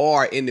you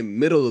are in the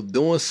middle of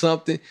doing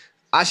something,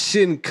 I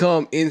shouldn't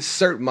come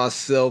insert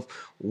myself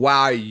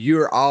while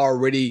you're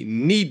already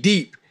knee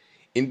deep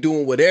in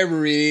doing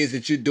whatever it is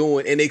that you're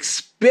doing and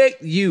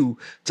expect you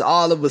to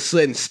all of a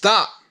sudden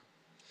stop.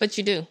 But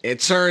you do. And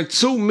turn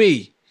to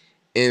me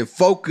and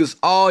focus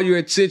all your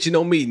attention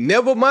on me.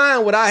 Never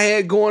mind what I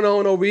had going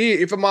on over here.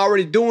 If I'm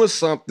already doing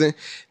something,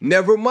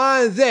 never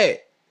mind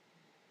that.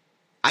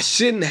 I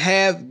shouldn't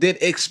have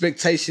that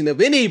expectation of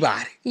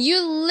anybody.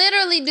 You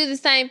literally do the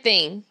same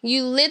thing.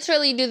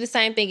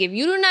 If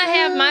you do not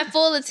have my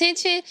full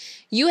attention,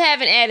 you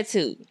have an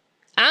attitude.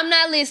 I'm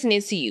not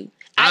listening to you.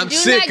 I do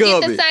not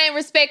get the same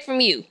respect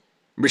from you.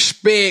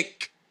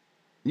 Respect.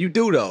 You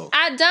do though.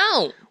 I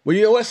don't. Well,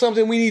 you know what's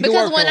something we need to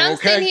work on,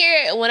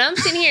 Because when I'm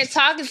sitting here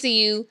talking to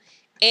you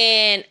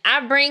and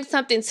I bring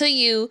something to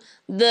you,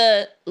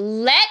 the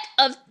lack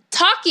of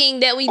talking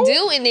that we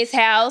do in this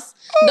house,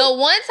 the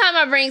one time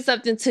I bring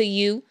something to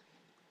you,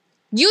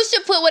 you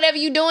should put whatever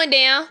you're doing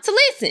down to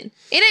listen.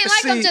 It ain't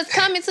like I'm just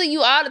coming to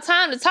you all the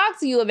time to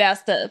talk to you about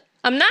stuff.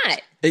 I'm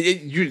not.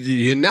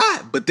 You're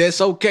not, but that's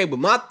okay. But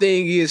my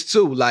thing is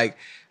too, like,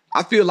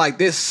 I feel like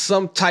there's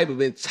some type of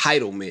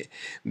entitlement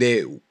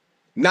that...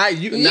 Not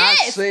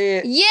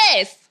saying...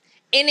 Yes,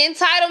 an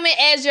entitlement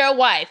as your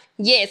wife.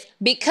 Yes,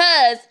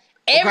 because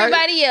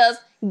everybody else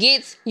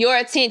gets your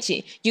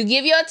attention. You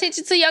give your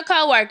attention to your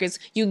coworkers.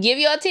 You give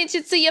your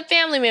attention to your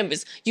family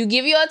members. You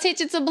give your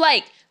attention to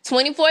Blake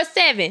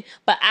 24/7.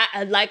 But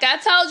like I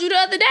told you the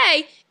other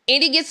day,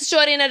 Indy gets the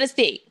short end of the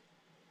stick.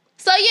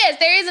 So yes,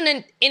 there is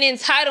an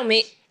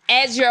entitlement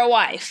as your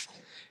wife.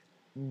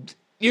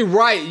 You're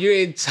right.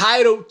 You're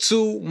entitled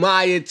to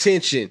my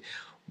attention.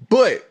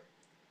 But...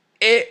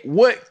 at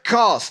what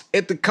cost?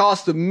 At the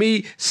cost of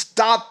me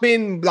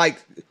stopping,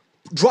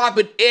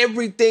 dropping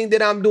everything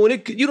that I'm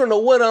doing. You don't know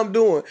what I'm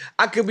doing.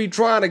 I could be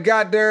trying to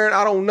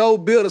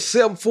build a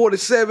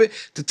 747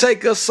 to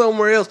take us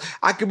somewhere else.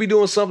 I could be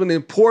doing something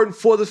important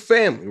for the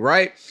family,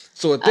 right?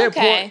 So at that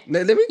point,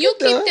 let me you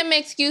keep them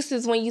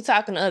excuses when you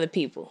talking to other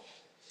people.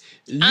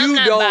 You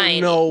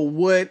don't know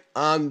what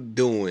I'm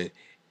doing.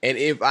 And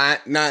if I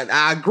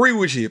agree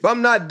with you. If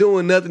I'm not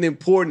doing nothing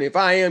important, if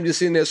I am just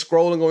sitting there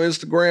scrolling on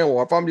Instagram,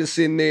 or if I'm just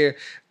sitting there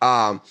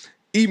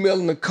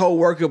emailing a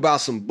coworker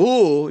about some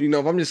bull,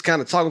 if I'm just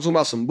kind of talking to him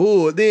about some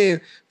bull, then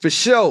for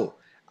sure,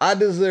 I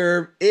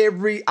deserve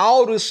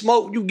all the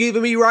smoke you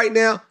giving me right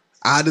now.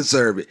 I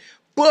deserve it.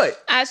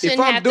 But I shouldn't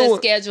if I'm have doing, to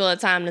schedule a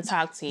time to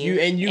talk to you.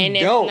 and it's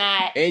don't,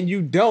 not. and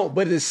you don't.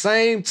 But at the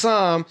same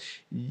time,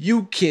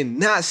 you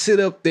cannot sit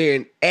up there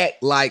and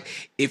act like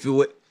if it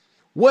would.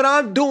 What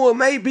I'm doing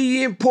may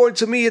be important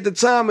to me at the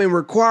time and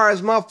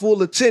requires my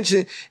full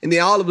attention, and then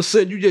all of a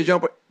sudden you just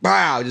jump,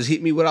 wow, just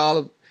hit me with all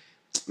of,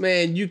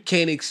 man, you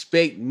can't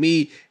expect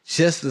me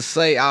just to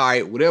say, all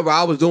right, whatever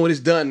I was doing is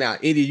done now.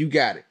 India, you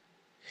got it.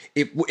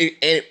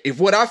 If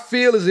what I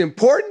feel is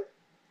important,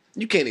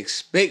 you can't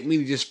expect me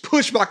to just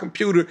push my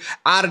computer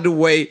out of the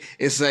way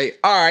and say,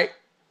 all right,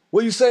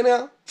 what you say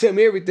now? Tell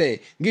me everything.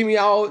 Give me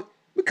all,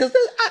 because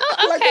I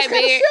feel like that's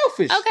kind of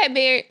selfish. Okay,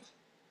 Beard.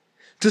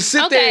 To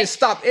sit there and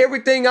stop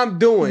everything I'm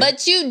doing.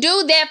 But you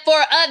do that for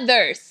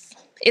others,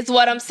 is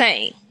what I'm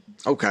saying.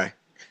 Okay.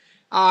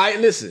 All right,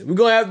 listen, we're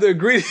going to have to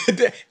agree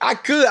that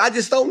I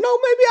just don't know.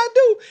 Maybe I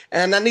do.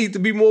 And I need to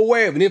be more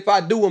aware of it. And if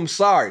I do, I'm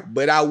sorry.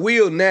 But I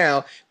will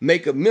now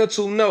make a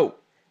mental note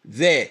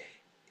that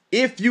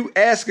if you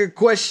ask a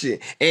question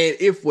and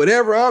if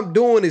whatever I'm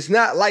doing is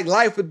not like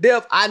life or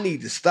death, I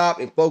need to stop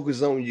and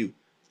focus on you.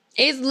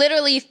 It's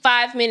literally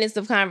 5 minutes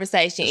of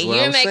conversation. And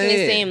you're making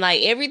it seem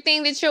like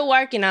everything that you're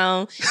working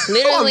on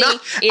literally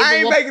is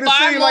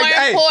far more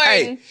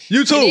important.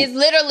 You too. It is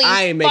literally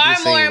far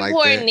more important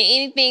like than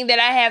anything that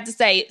I have to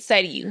say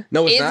to you.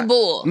 No, it's not.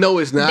 Bull. No,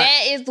 it's not.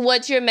 That is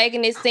what you're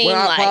making it seem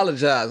I like.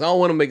 apologize. I don't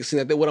want to make it seem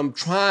like that. What I'm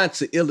trying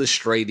to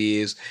illustrate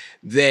is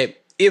that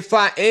if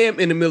I am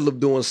in the middle of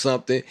doing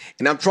something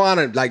and I'm trying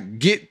to like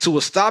get to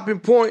a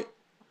stopping point,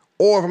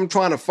 or if I'm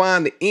trying to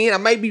find the end, I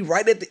may be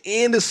right at the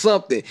end of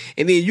something.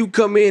 And then you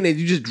come in and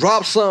you just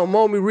drop something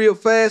on me real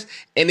fast.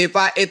 And if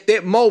at that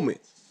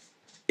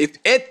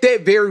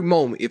very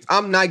moment, if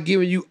I'm not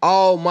giving you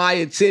all my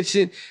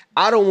attention,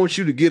 I don't want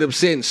you to get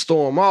upset and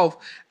storm off.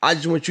 I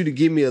just want you to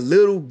give me a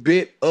little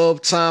bit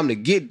of time to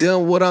get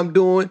done what I'm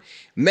doing.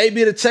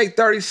 Maybe it'll take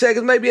 30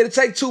 seconds. Maybe it'll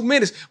take 2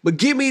 minutes. But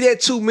give me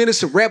that 2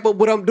 minutes to wrap up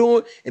what I'm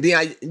doing. And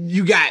then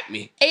you got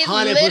me. It's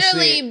 100%,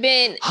 literally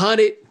been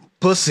 100%.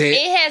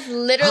 It has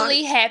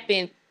literally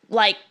happened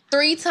like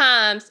 3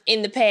 times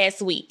in the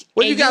past week.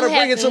 Well, you got to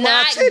bring it to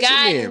my attention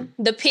then.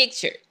 The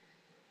picture.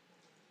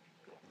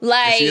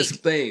 Like, see, that's the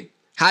thing.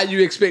 How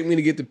you expect me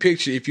to get the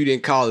picture if you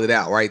didn't call it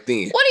out right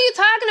then? What are you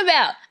talking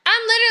about?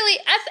 I'm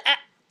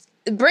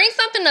literally, bring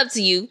something up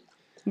to you.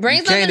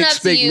 You can't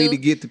expect me to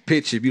get the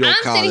picture if you don't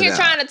call it out. I'm sitting here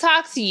trying to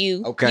talk to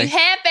you. Okay. You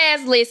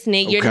half-ass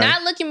listening. You're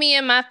not looking me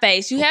in my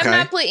face. You have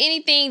not put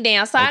anything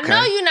down. So I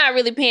know you're not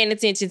really paying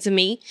attention to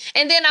me.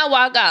 And then I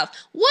walk off.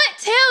 What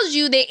tells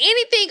you that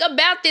anything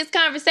about this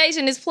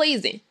conversation is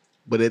pleasing?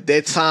 But at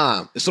that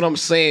time, that's what I'm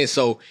saying.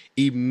 So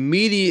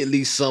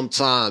immediately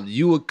sometimes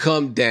you will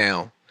come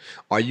down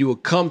or you will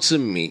come to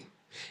me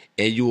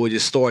and you will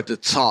just start to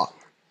talk.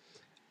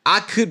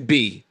 I could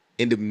be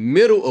in the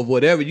middle of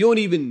whatever. You don't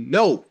even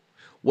know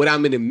what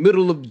I'm in the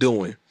middle of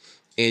doing,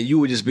 and you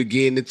will just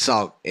begin to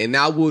talk. And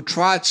I will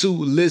try to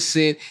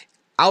listen.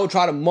 I will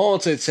try to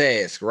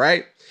multitask,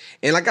 right?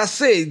 And like I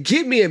said,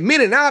 give me a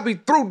minute and I'll be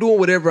through doing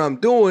whatever I'm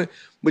doing,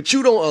 but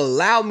you don't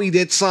allow me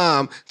that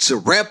time to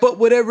wrap up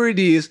whatever it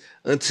is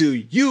until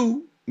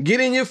you get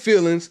in your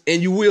feelings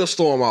and you will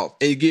storm off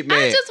and you get mad.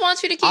 I just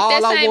want you to keep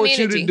that same energy. All I want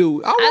you to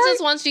do. I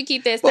just want you to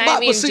keep that same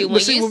energy. When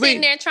you're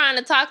sitting there trying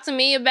to talk to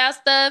me about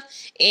stuff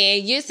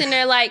and you're sitting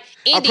there like,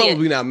 India, I'm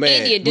probably not mad.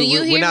 India, do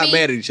you hear me? We're not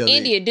mad at each other.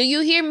 India, do you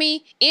hear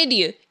me?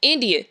 India.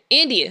 Keep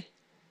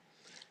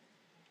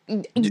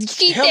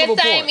that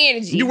same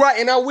energy. You're right,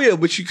 and I will,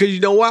 but because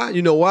you know why?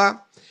 You know why?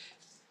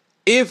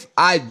 If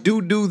I do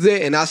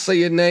that and I say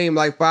your name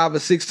like 5 or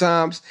 6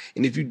 times,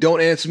 and if you don't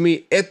answer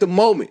me at the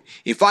moment,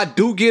 if I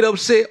do get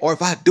upset or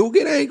if I do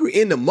get angry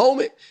in the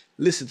moment,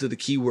 listen to the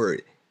key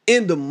word.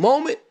 In the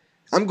moment,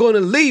 I'm going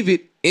to leave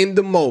it in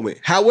the moment.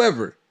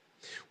 However,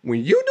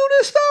 when you do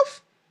this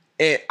stuff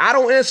and I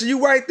don't answer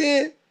you right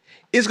then,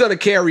 it's going to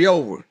carry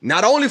over.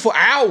 Not only for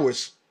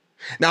hours,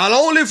 not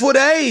only for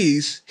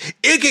days,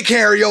 it can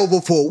carry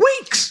over for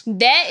weeks.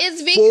 That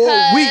is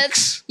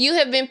because you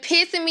have been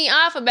pissing me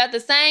off about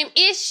the same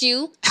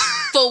issue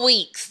for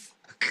weeks.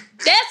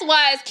 That's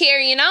why it's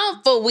carrying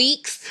on for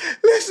weeks.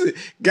 Listen,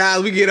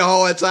 guys, we get a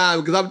hard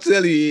time because I'm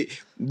telling you,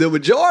 the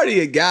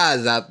majority of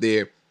guys out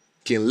there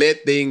can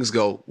let things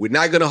go. We're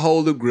not going to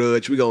hold a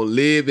grudge. We're going to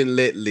live and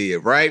let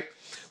live, right?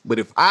 But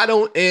if I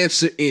don't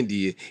answer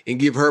India and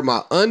give her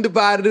my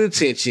undivided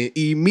attention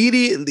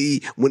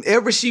immediately,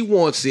 whenever she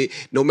wants it,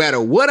 no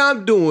matter what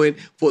I'm doing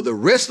for the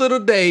rest of the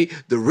day,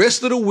 the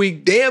rest of the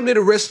week, damn near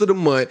the rest of the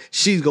month,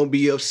 she's going to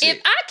be upset.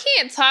 If I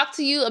can't talk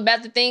to you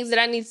about the things that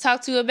I need to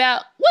talk to you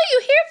about, what are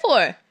you here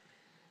for?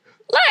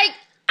 Like,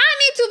 I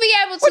need to be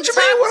able to talk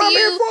to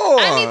you.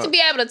 I need to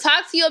be able to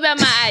talk to you about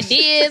my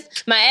ideas,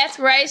 my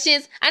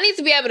aspirations. I need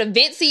to be able to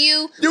vent to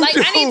you.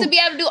 I need to be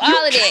able to do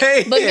all of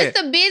that. But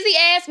Mr. Busy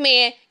Ass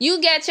Man,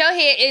 you got your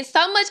head in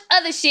so much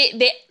other shit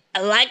that,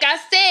 like I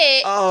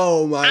said,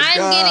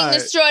 I'm getting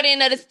the short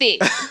end of the stick.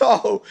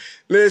 Oh,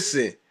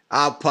 listen,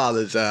 I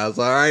apologize,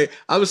 all right?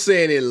 I'm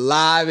saying it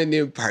live and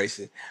in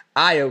person.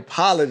 I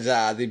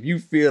apologize if you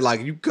feel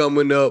like you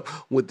coming up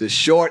with the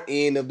short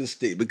end of the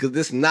stick because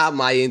that's not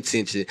my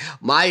intention.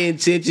 My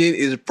intention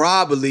is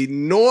probably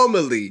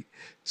normally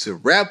to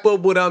wrap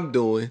up what I'm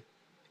doing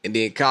and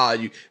then call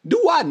you.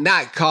 Do I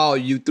not call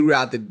you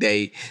throughout the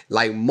day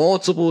like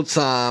multiple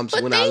times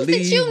But when I things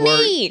leave that you work?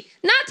 need,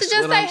 not to That's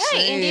just what say, I'm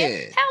 "Hey, India,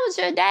 saying. how was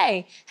your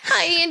day?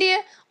 Hi, India,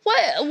 what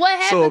So,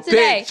 happened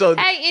today? so-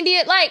 Hey,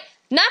 India, like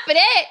not for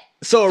that.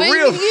 So For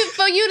real.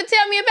 for you to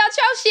tell me about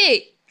your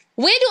shit.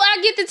 When do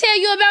I get to tell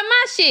you about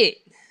my shit?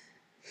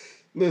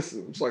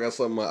 Listen, it's like I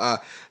saw in my eye.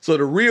 So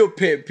the real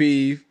pet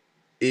peeve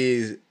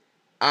is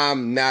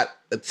I'm not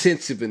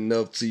attentive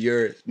enough to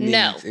your needs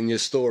No. and your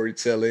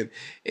storytelling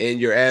and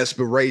your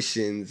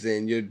aspirations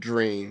and your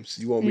dreams.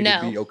 You want me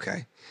to No. be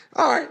okay?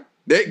 All right.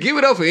 Give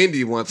it up for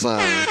Indy one time.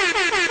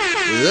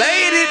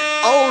 Laid it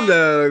on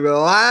the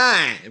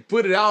line.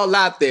 Put it all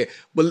out there.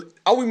 But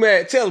are we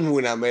mad? Tell me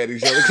we're not mad at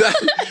each other. 'Cause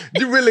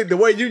you really, the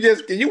way you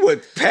were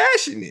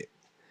passionate.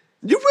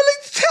 You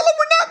really tell them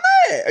we're not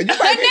mad. You Now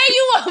might be-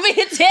 you want me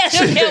to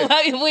tell you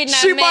that we're not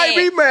she mad. might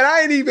be mad.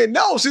 I ain't even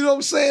know. See what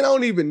I'm saying? I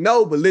don't even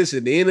know. But listen,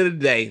 at the end of the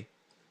day,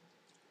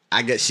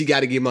 she got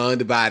to get my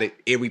undivided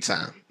every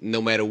time,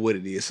 no matter what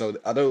it is. So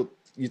I don't.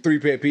 Your 3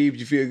 pet peeves,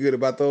 you feel good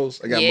about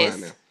those? I got Yes.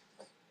 mine now.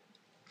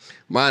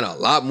 Mine are a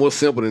lot more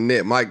simple than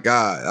that. My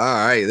God.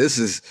 All right, this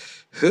is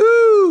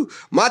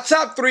my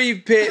top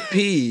 3 pet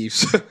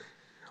peeves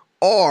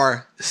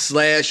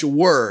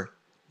are/were.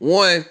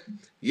 One,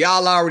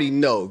 y'all already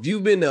know. If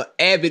you've been an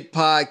avid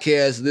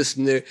podcast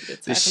listener,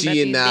 Talking she about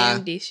and these I,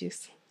 damn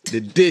dishes. the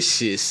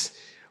dishes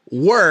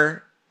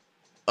were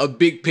a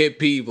big pet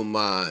peeve of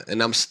mine.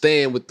 And I'm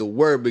staying with the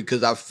word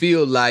because I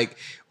feel like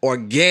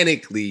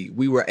organically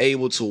we were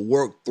able to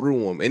work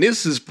through them. And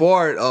this is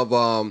part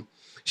of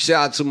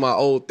shout out to my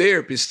old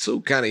therapist too,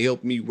 kind of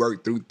helped me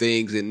work through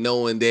things and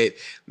knowing that,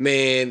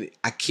 man,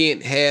 I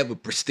can't have a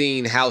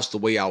pristine house the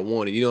way I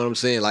want it. You know what I'm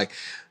saying? Like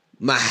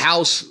my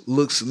house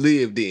looks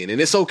lived in and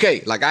it's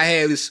okay. Like I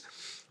have this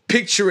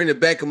picture in the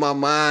back of my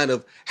mind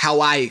of how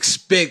I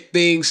expect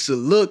things to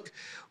look,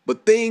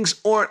 but things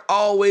aren't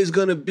always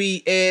gonna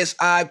be as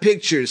I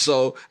picture.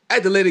 So I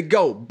had to let it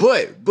go.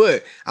 But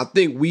I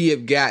think we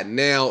have got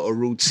now a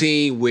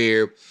routine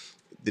where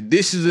the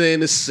dishes are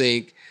in the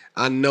sink.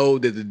 I know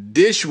that the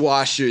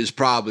dishwasher is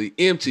probably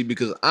empty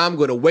because I'm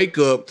going to wake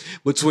up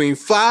between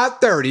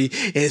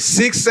 5:30 and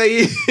 6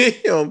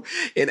 a.m.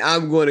 and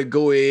I'm going to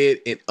go ahead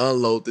and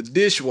unload the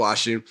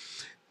dishwasher.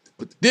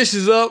 Put the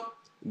dishes up.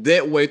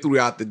 That way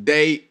throughout the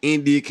day,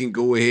 India can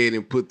go ahead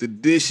and put the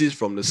dishes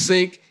from the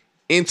sink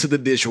into the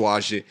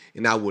dishwasher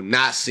and I will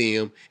not see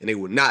them and they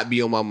will not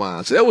be on my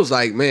mind. So that was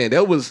like, man,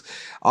 that was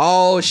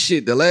all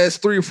shit. The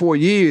last 3 or 4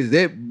 years,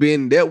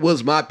 that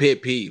was my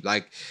pet peeve.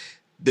 Like,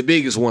 the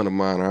biggest one of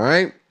mine, all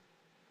right?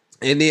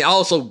 And then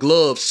also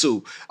gloves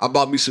too. I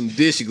bought me some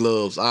dish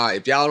gloves. All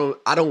right,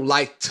 I don't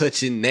like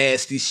touching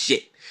nasty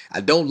shit. I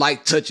don't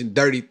like touching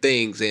dirty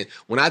things. And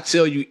when I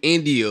tell you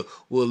India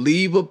will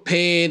leave a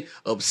pan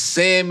of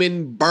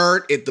salmon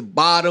burnt at the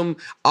bottom,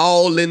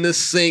 all in the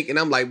sink. And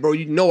I'm like, bro,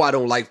 you know I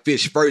don't like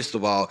fish, first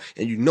of all.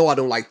 And you know I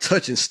don't like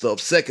touching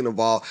stuff. Second of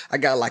all, I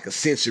got like a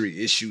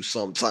sensory issue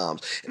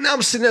sometimes. And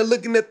I'm sitting there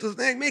looking at the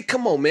thing. Man,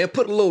 come on, man.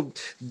 Put a little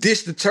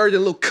dish detergent, a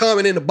little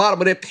comment in the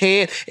bottom of that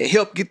pan and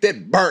help get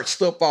that burnt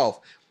stuff off.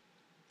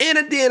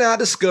 And then I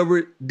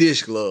discovered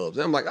dish gloves.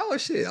 And I'm like, oh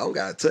shit, I don't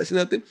gotta touch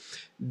nothing.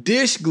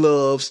 Dish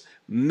gloves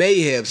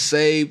may have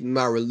saved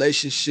my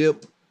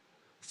relationship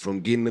from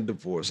getting a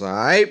divorce, all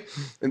right?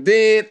 And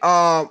then,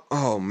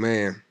 oh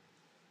man,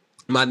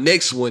 my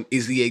next one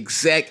is the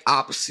exact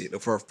opposite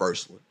of her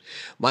first one.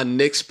 My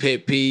next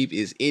pet peeve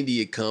is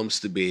India comes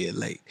to bed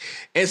late.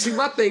 And see,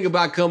 my thing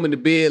about coming to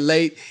bed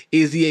late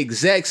is the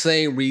exact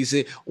same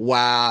reason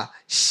why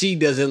she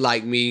doesn't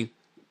like me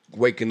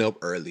waking up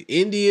early.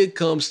 India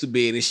comes to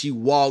bed and she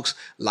walks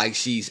like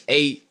she's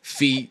 8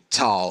 feet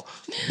tall.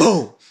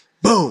 Boom,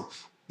 boom,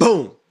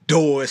 boom.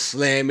 Door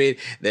slamming.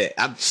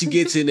 She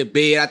gets in the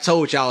bed. I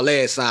told y'all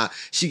last time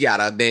she got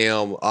a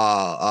damn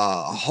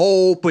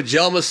whole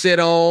pajama set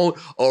on,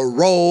 a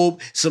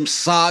robe, some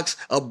socks,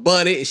 a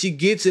bunny, and she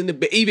gets in the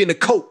bed, even a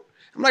coat.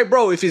 I'm like,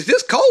 bro, if it's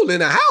this cold in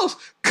the house,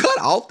 cut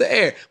off the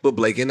air. But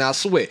Blake and I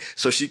sweat,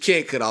 so she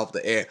can't cut off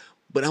the air.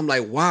 But I'm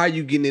like, why are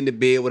you getting in the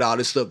bed with all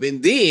this stuff?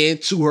 And then,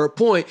 to her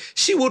point,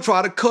 she will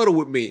try to cuddle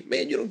with me.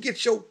 Man, you don't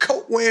get your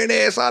coat wearing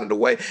ass out of the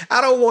way.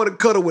 I don't want to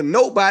cuddle with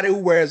nobody who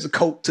wears a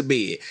coat to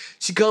bed.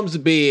 She comes to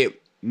bed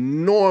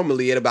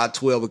normally at about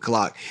 12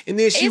 o'clock. And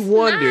then she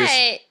wonders.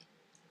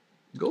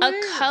 Go ahead.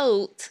 A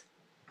coat.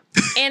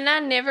 And I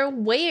never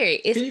wear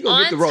it. It's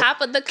on top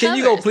of the covers. Can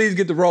you go please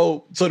get the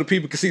robe so the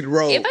people can see the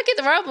robe? If I get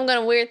the robe, I'm going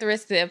to wear it the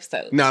rest of the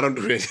episode. No, don't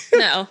do that.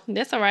 No,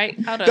 that's all right.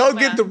 Hold on. Don't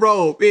get the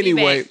robe.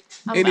 Anyway.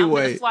 I'm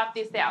going to swap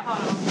this out.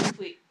 Hold on real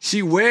quick.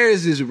 She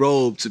wears this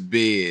robe to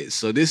bed.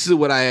 So this is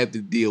what I have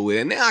to deal with.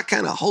 And now I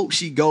kind of hope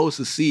she goes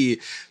to see it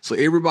so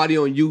everybody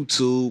on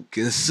YouTube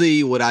can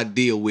see what I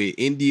deal with.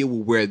 India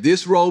will wear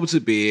this robe to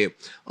bed,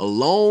 a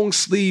long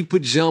sleeve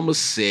pajama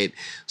set,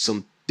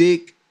 some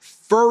thick,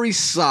 furry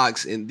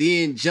socks and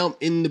then jump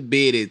in the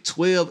bed at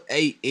 12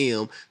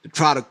 a.m. to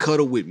try to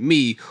cuddle with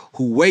me,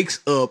 who wakes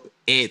up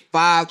at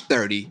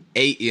 5:30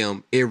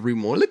 a.m. every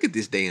morning. Look at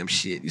this damn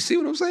shit. You see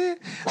what I'm saying?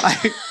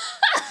 Like,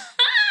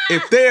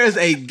 if there's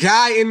a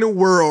guy in the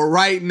world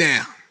right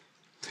now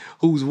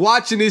who's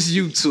watching this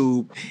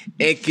YouTube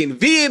and can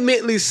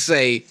vehemently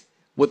say,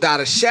 without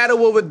a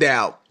shadow of a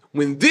doubt,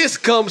 when this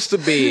comes to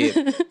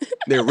bed,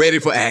 they're ready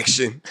for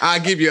action. I'll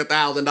give you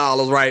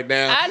 $1,000 right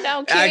now. I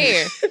don't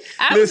care.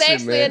 I was Listen,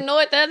 actually man.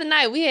 annoyed the other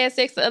night. We had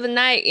sex the other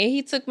night, and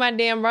he took my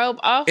damn robe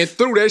off, And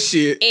threw that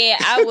shit.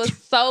 and I was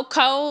so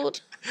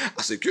cold.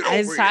 I said, get over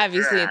It's here.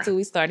 obviously until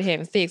we started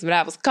having sex, but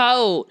I was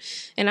cold,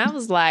 and I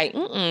was like,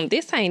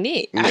 this ain't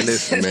it. Man,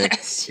 listen, man.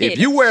 Shit. If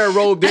you wear a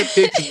robe that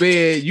thick to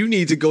bed, you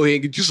need to go ahead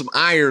and get you some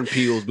iron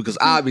pills because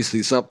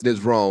obviously something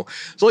is wrong.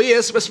 So yeah,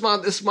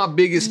 it's my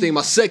biggest thing.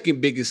 My second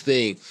biggest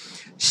thing.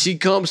 She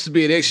comes to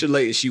bed extra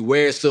late and she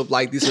wears stuff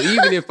like this. So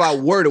even if I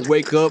were to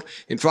wake up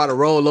and try to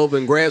roll over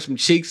and grab some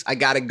cheeks, I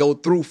got to go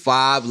through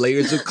 5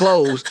 layers of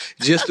clothes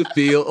just to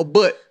feel a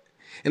butt.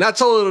 And I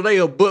told her today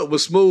her butt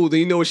was smooth,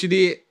 and you know what she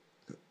did?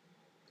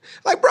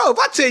 Like, bro, if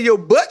I tell your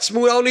butt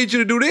smooth, I don't need you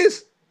to do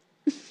this.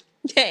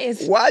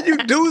 Yes. Why'd you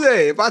do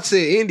that? If I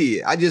said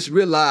India, I just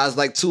realized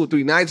like 2 or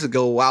 3 nights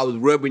ago while I was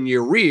rubbing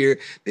your rear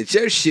that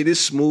your shit is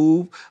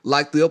smooth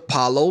like the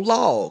Apollo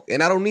log.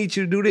 And I don't need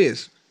you to do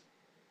this.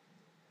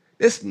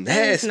 It's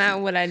nasty. That's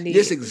not what I did.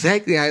 That's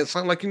exactly how it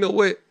sounds like, you know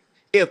what?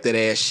 F that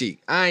ass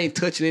cheek. I ain't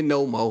touching it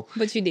no more.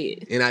 But you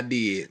did. And I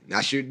did.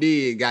 I sure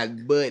did.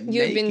 Got butt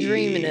You've been naked.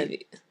 dreaming of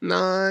it. No,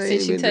 I ain't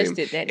Since you been touched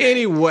dreaming. it that night.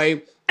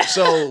 Anyway,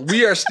 so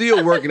we are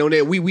still working on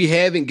that. We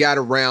haven't got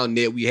around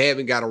that. We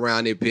haven't got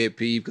around that pet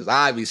peeve because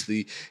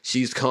obviously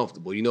she's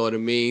comfortable. You know what I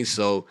mean?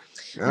 So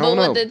I But don't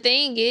know. what the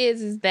thing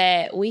is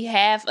that we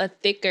have a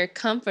thicker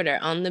comforter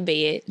on the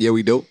bed, Yeah,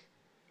 we do.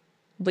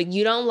 but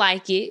you don't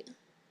like it.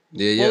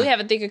 Yeah. Well, we have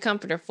a thicker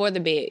comforter for the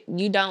bed.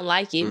 You don't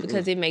like it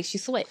because it makes you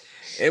sweat.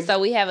 And- So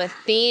we have a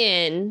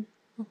thin,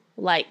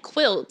 like,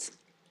 quilt,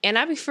 and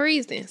I be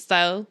freezing.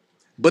 So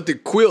But the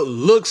quilt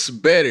looks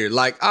better.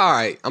 Like, all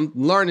right, I'm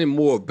learning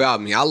more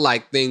about me. I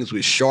like things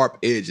with sharp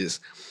edges.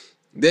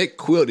 That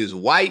quilt is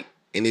white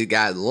and it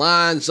got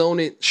lines on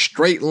it,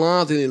 straight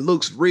lines, and it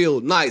looks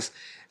real nice.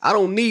 I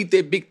don't need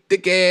that big,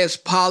 thick ass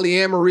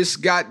polyamorous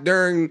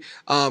goddamn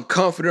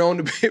comforter on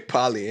the bed.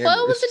 Polyamorous.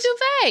 what was the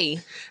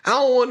duvet? I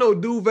don't want no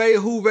duvet,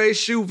 huvet,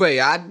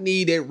 chuvet. I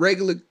need that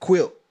regular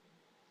quilt.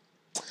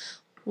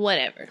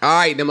 Whatever. All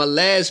right, now my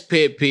last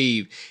pet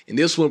peeve, and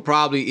this one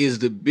probably is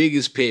the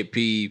biggest pet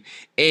peeve,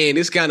 and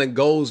this kind of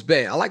goes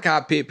back. I like how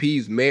pet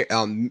peeves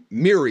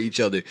mirror each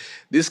other.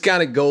 This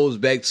kind of goes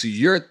back to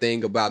your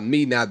thing about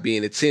me not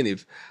being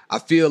attentive. I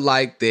feel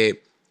like that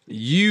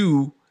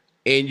you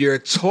and your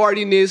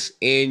tardiness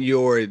and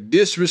your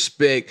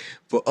disrespect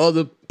for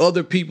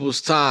other people's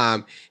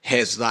time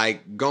has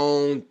like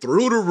gone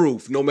through the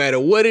roof. No matter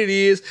what it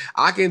is,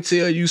 I can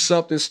tell you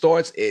something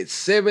starts at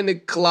 7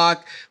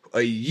 o'clock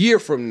a year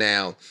from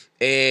now,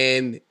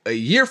 and a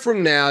year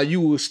from now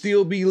you will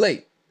still be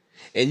late.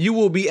 And you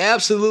will be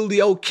absolutely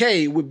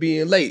okay with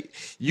being late.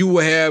 You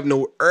will have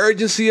no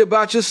urgency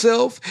about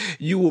yourself.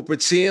 You will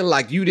pretend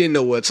like you didn't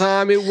know what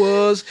time it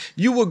was.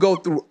 You will go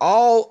through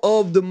all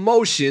of the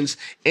motions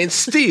and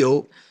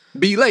still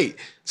be late.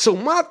 So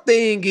my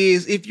thing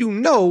is, if you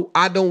know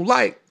I don't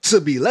like to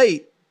be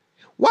late,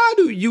 why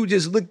do you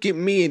just look at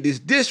me and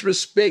just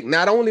disrespect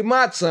not only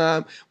my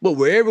time, but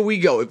wherever we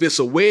go? If it's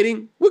a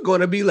wedding, we're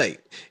going to be late.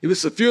 If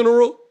it's a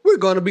funeral, we're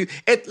going to be...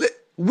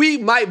 We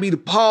might be the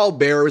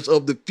pallbearers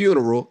of the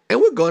funeral,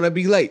 and we're going to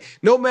be late.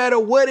 No matter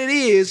what it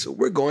is,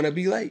 we're going to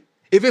be late.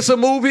 If it's a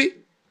movie,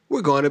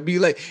 we're going to be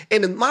late.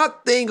 And my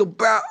thing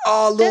about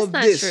all That's of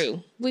not this...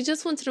 true. We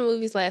just went to the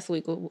movies last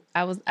week.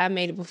 I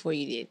made it before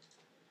you did.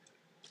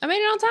 I made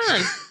it on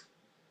time.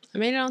 I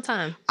made it on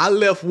time. I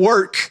left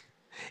work,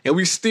 and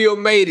we still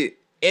made it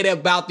at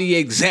about the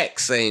exact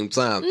same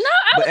time. No,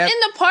 I was in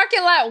the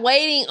parking lot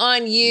waiting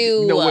on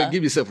you. You know what?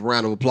 Give yourself a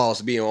round of applause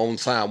for being on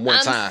time one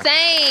I'm time.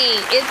 saying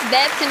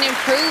that's an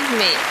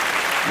improvement.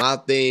 My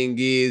thing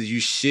is you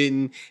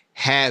shouldn't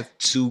have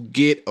to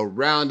get a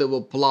round of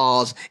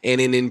applause and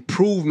an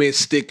improvement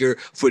sticker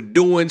for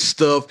doing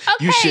stuff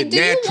Okay, you should do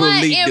you want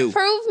naturally do.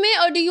 improvement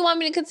or do you want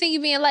me to continue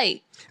being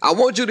late? I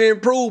want you to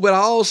improve, but I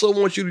also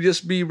want you to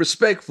just be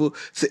respectful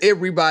to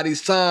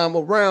everybody's time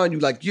around you.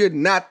 Like, you're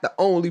not the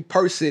only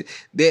person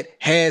that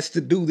has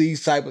to do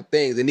these type of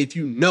things. And if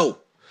you know,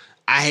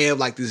 I have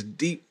like this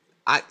deep...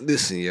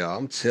 Listen, y'all,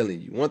 I'm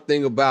telling you, one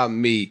thing about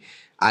me,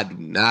 I do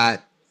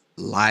not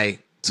like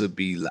to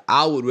be...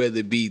 I would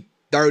rather be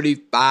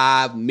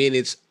 35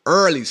 minutes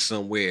early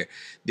somewhere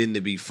than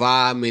to be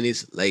 5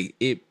 minutes late.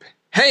 It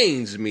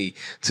pains me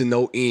to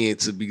no end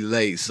to be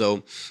late.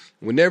 So...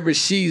 whenever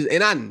she's,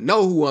 and I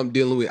know who I'm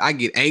dealing with, I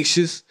get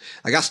anxious.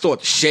 Like, I start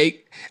to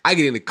shake. I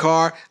get in the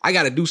car. I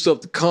got to do stuff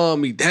to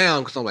calm me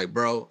down because I'm like,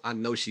 bro, I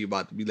know she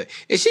about to be late.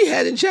 And she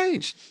hasn't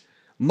changed.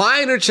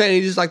 Minor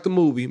changes, like the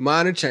movie,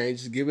 minor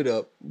changes, give it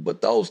up. But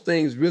those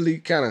things really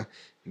kind of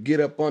get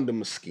up under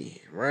my skin,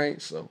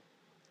 right? So.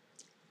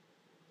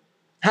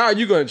 How are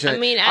you going to change? I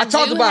mean, I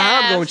talked do about how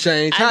I'm have- going to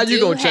change. How I are you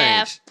do going to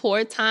have change?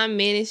 poor time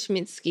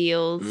management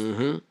skills.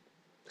 Mm-hmm.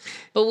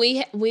 But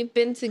we've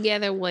been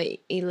together,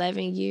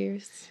 11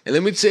 years? And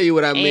let me tell you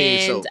what I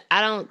mean.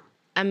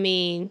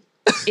 And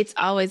it's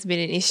always been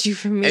an issue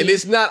for me. And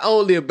it's not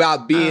only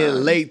about being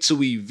late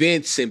to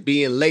events and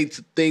being late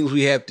to things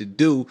we have to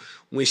do.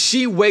 When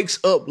she wakes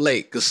up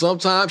late, because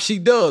sometimes she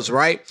does,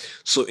 right?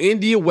 So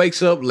India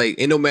wakes up late,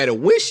 and no matter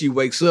when she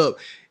wakes up,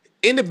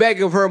 in the back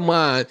of her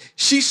mind,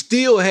 she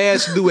still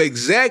has to do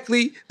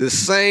exactly the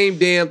same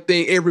damn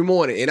thing every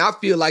morning. And I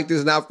feel like this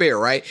is not fair,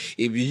 right?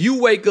 If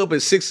you wake up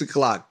at 6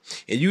 o'clock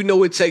and you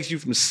know it takes you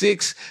from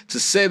 6 to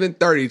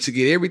 7:30 to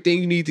get everything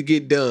you need to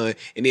get done,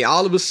 and then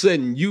all of a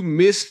sudden you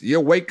miss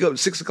your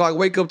 6 o'clock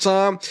wake up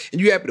time,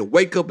 and you happen to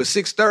wake up at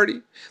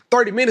 6:30,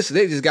 30 minutes and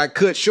they just got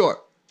cut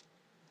short.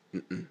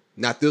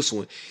 Not this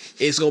one.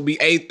 It's gonna be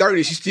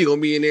 8:30. She's still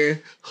gonna be in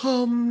there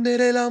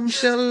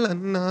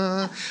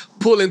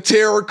pulling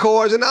tarot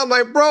cards, and I'm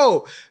like,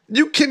 bro,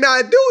 you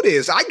cannot do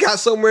this. I got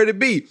somewhere to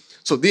be.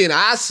 So then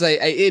I say,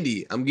 hey,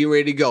 Indy, I'm getting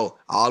ready to go.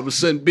 All of a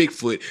sudden,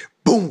 Bigfoot,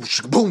 boom,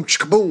 boom,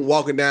 boom,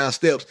 walking down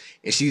steps,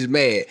 and she's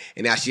mad.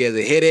 And now she has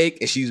a headache,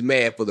 and she's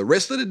mad for the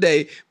rest of the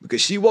day because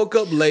she woke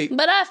up late.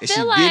 But I and she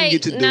feel didn't like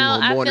get to do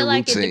her morning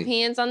it routine.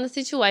 depends on the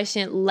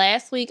situation.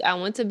 Last week I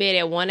went to bed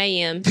at 1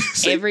 a.m.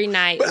 every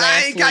night. But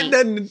I ain't got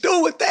nothing to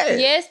do with that.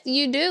 Yes,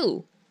 you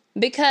do. I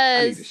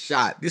Because need a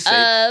shot.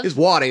 This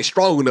water ain't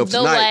strong enough the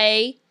tonight.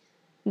 way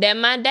that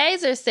my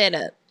days are set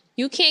up.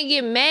 You can't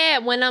get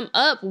mad when I'm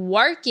up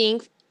working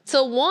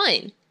till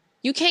 1.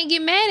 You can't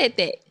get mad at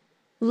that.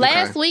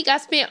 Last week I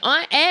spent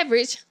on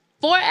average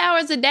 4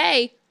 hours a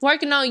day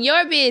working on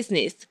your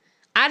business.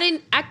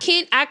 I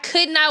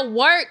could not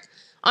work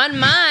on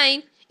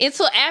mine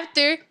until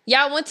after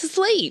y'all went to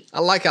sleep.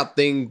 I like how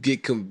things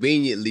get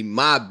conveniently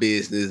my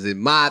business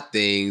and my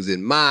things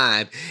and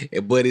mine,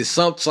 but it's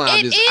sometimes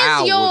It it's is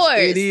ours. yours.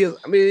 It is.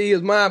 I mean, it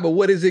is mine, but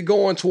what is it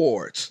going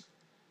towards?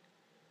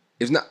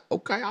 It's not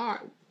okay. All right,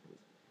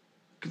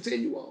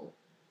 continue on.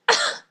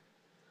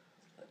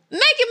 Make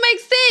it make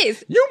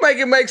sense. You make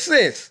it make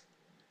sense.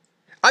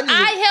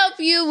 I help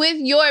you with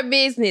your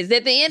business.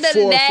 At the end of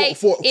the day,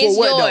 for it's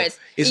what, though? yours.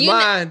 It's You kn-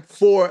 mine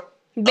for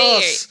Barry,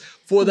 us,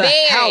 for the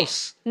Barry,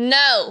 house.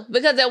 No,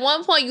 because at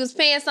one point you was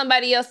paying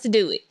somebody else to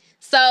do it.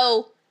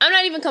 So I'm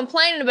not even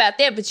complaining about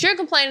that, but you're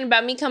complaining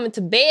about me coming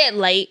to bed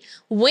late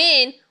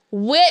when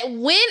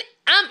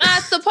am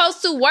I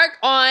supposed to work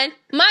on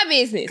my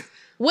business?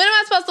 When am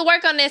I supposed to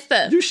work on that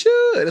stuff? You should.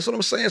 That's what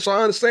I'm saying. So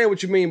I understand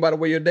what you mean by the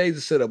way your days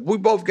are set up. We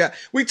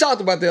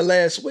talked about that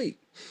last week.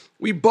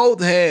 We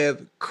both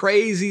have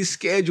crazy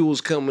schedules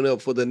coming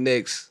up for the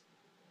next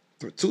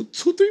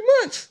 2-3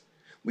 months.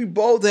 We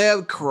both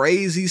have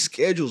crazy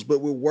schedules, but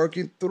we're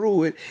working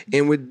through it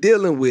and we're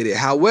dealing with it.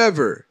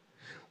 However,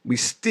 we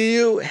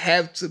still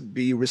have to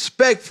be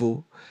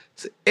respectful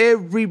to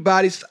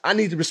everybody's. I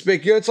need to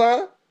respect your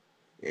time,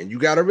 and you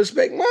got to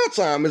respect my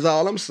time is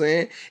all I'm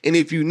saying. And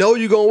if you know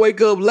you're going to wake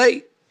up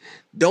late,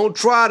 don't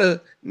try to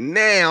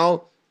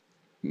now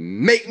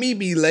make me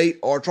be late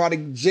or try to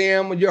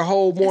jam your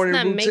whole morning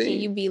It's not routine.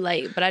 making you be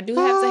late, but I do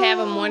have to have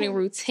a morning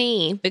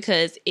routine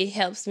because it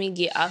helps me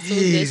get off to a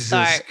good Jesus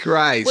start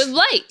Christ. with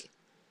Blake.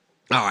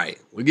 All right,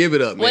 well, give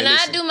it up, man. When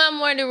Listen. I do my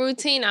morning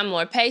routine, I'm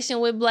more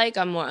patient with Blake.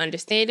 I'm more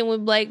understanding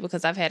with Blake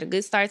because I've had a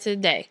good start to the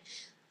day.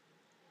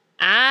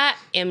 I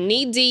am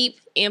knee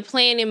deep in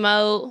planning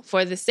mode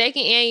for the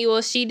second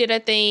annual She Did a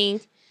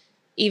Thing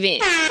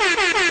event.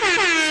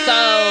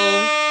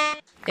 So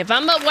if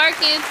I'm up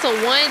working till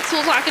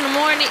 1-2 o'clock in the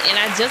morning and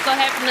I just so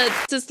happen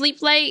to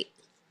sleep late,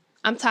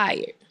 I'm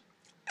tired.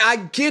 I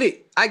get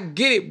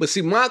it. But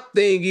see, my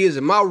thing is,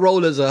 and my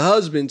role as a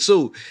husband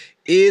too,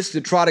 is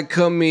to try to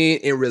come in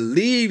and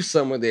relieve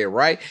some of that,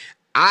 right?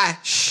 I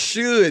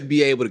should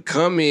be able to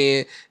come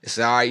in and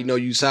say, all right,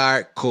 you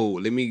tired?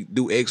 Cool. Let me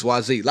do X,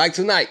 Y, Z. Like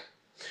tonight.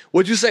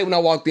 What'd you say when I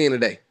walked in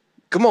today?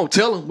 Come on,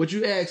 tell them what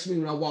you asked me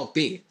when I walked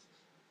in.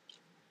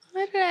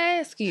 What did I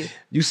ask you?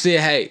 You said,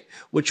 hey,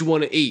 what you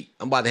want to eat?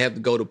 I'm about to have to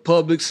go to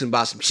Publix and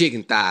buy some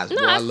chicken thighs. No,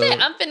 Boy, I said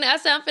I'm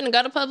finna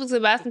go to Publix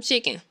and buy some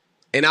chicken.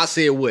 And I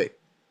said what?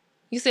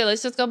 You said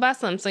let's just go buy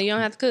something so you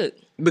don't have to cook.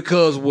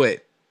 Because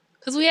what?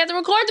 Because we have to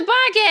record the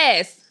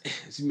podcast.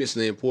 She's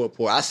missing the important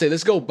part. I said,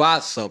 let's go buy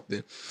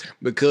something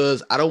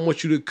because I don't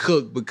want you to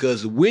cook,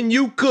 because when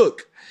you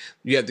cook,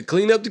 you have to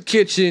clean up the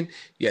kitchen,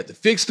 you have to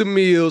fix the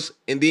meals,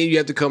 and then you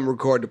have to come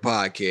record the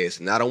podcast.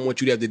 And I don't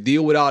want you to have to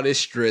deal with all this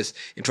stress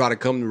and try to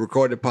come to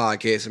record the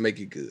podcast and make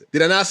it good.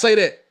 Did I not say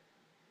that?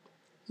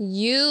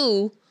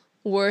 You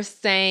were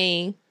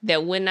saying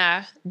that when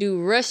I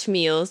do rush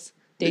meals,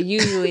 they're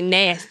usually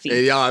nasty.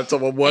 Hey, y'all, I'm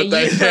talking about one And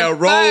thing. you Have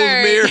prefer-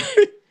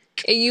 rosemary.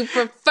 And you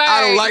prefer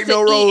I don't like to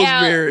no eat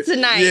out rosemary.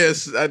 tonight.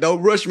 Yes, I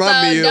don't rush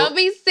my So meal. don't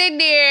be sitting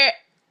there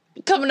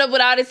coming up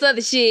with all this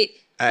other shit.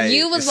 Hey,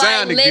 you was it like,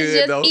 sounded let's good,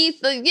 just though. eat.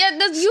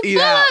 You eat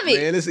full out, of it.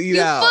 man. Let's eat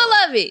you out. full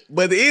of it.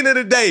 But at the end of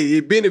the day,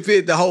 it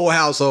benefited the whole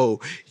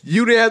household.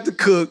 You didn't have to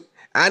cook.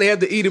 I didn't have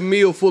to eat a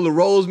meal full of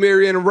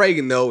rosemary and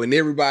oregano, and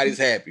everybody's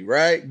happy,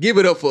 right? Give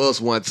it up for us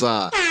one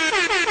time.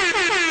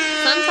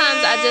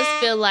 just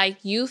feel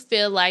like you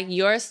feel like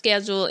your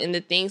schedule and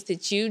the things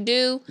that you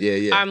do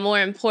are more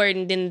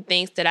important than the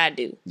things that I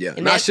do. Yeah.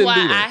 And that's why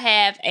I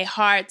have a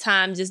hard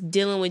time just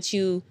dealing with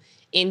you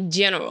in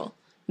general,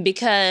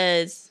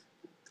 because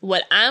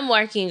what I'm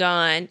working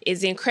on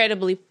is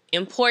incredibly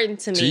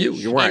important to me. To you,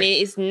 you're right. And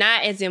it is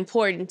not as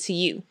important to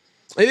you.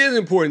 It is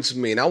important to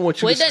me, and I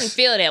want you Well, to... it doesn't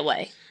feel that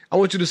way. I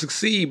want you to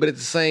succeed, but at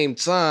the same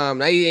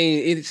time,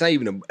 it's not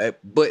even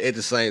but at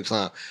the same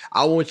time,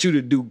 I want you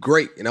to do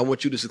great, and I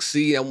want you to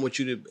succeed. I want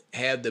you to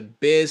have the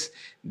best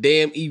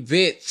damn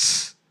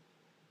events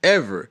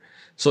ever.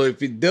 So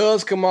if it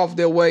does come off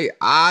that way,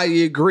 I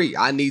agree.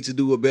 I need to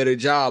do a better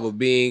job of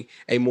being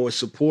a more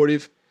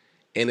supportive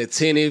and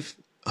attentive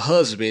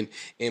husband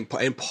and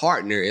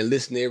partner, and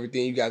listen to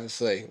everything you got to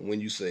say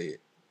when you say it.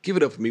 Give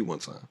it up for me one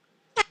time.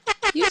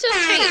 You just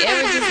can't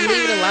ever just leave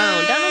it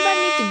alone. Don't nobody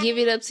need to give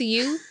it up to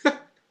you.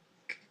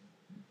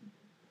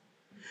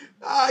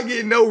 I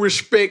get no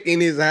respect in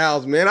this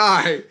house, man. All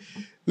right.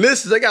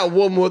 Listen, I got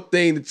one more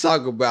thing to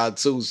talk about,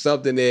 too.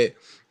 Something that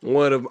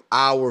one of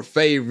our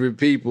favorite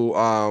people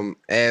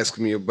asked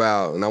me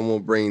about, and I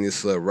want to bring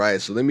this up,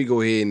 right? So let me go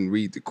ahead and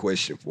read the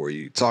question for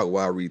you. Talk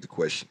while I read the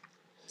question.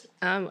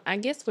 I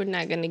guess we're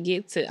not going to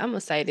get to... I'm going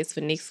to say this for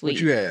next week.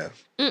 What you have?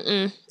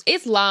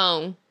 It's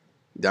long.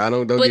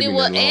 Don't But give it me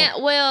will, that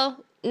long.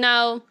 well,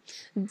 no,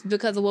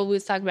 because of what we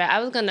was talking about. I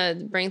was gonna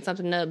bring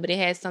something up, but it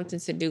has something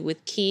to do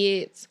with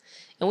kids,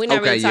 and we're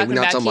not really talking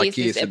about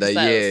kids today.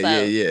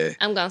 Episode, yeah.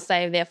 I'm gonna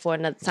save that for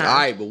another time. All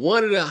right, but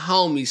one of the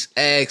homies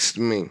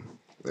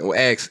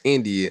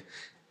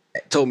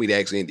told me to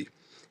ask Indy,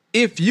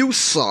 if you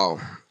saw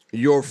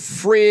your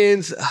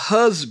friend's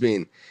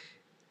husband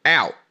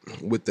out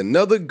with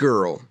another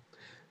girl,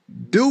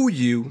 do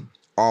you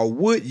or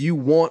would you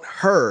want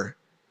her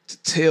to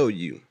tell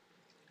you?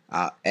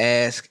 I'll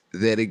ask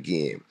that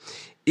again.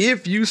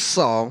 If you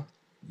saw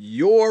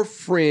your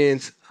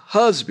friend's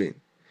husband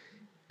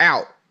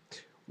out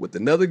with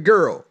another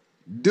girl,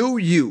 do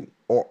you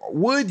or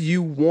would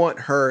you want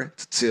her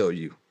to tell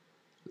you?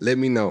 Let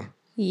me know.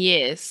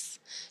 Yes.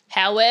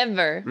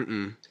 However,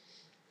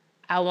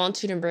 I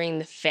want you to bring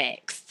the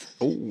facts.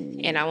 Ooh,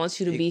 and I want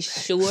you to be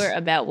sure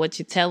about what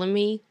you're telling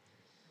me,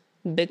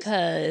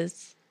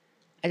 because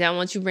I don't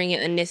want you bringing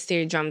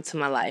unnecessary drama to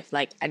my life.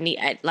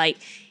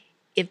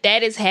 If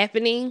that is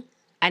happening,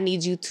 I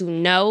need you to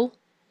know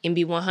and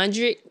be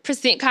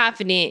 100%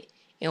 confident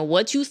in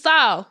what you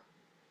saw.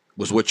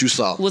 Was what you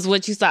saw. Because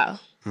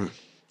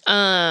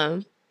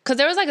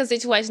there was like a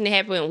situation that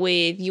happened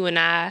with you and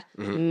I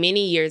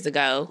many years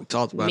ago. We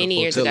talked about many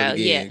it. years ago.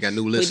 Yeah, got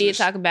new listeners. We did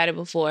talk about it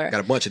before.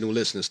 Got a bunch of new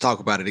listeners. Talk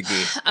about it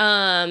again.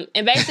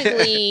 And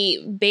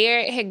basically,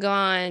 Barrett had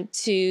gone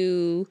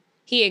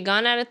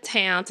out of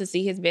town to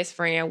see his best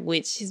friend,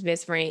 which his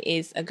best friend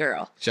is a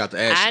girl. Shout out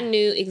to Ashley. I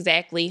knew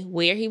exactly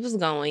where he was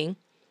going.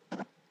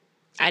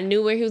 I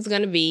knew where he was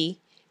going to be.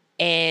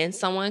 And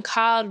someone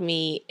called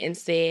me and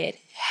said,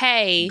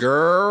 hey,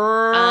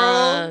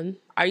 girl,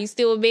 are you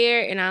still with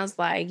Barrett? And I was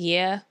like,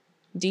 yeah.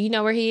 Do you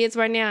know where he is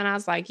right now? And I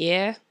was like,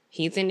 yeah,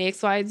 he's in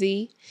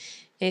XYZ.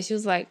 And she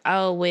was like,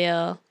 oh,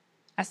 well,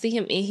 I see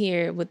him in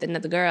here with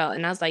another girl.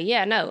 And I was like,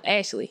 yeah, no,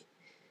 Ashley.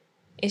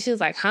 And she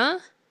was like, huh?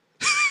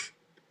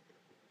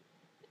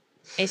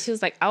 And she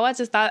was like, oh, I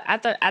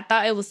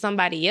thought it was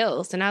somebody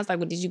else. And I was like,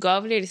 well, did you go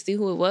over there to see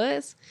who it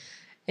was?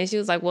 And she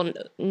was like, well,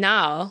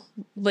 no.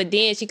 But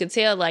then she could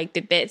tell, like,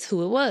 that's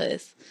who it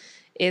was.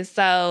 And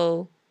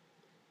so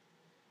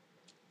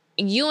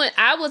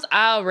I was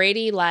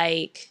already,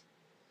 like,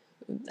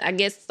 I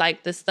guess,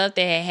 like, the stuff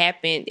that had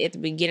happened at the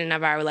beginning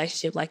of our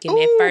relationship, like, in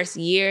that first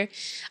year,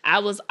 I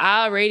was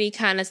already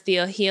kind of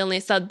still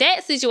healing. So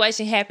that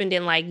situation happened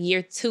in, like,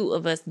 year 2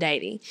 of us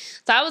dating.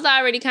 So I was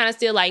already kind of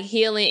still, like,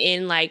 healing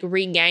and, like,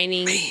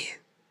 regaining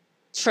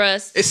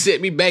trust. It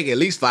set me back at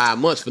least 5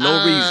 months for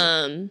no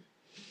reason.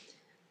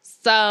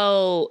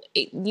 So,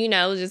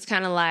 just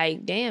kind of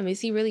like, damn, is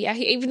he really out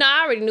here? Even though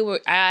I already knew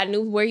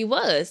where he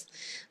was.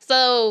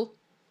 So...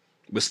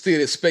 But still,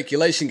 that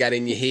speculation got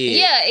in your head.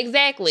 Yeah,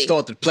 exactly.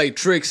 Started to play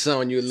tricks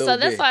on you a little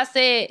bit. So that's why I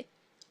said,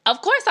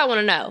 of course I want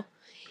to know.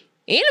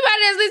 Anybody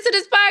that's listening to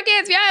this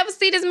podcast, if y'all ever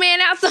see this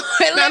man out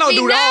somewhere, let me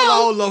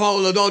know.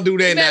 Hold on, don't do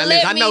that now.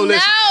 Let me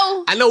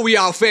know. I know we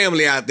all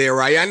family out there,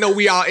 right? I know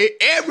we all,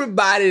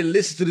 everybody that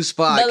listens to this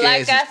podcast but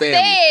like is I family.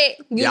 Said,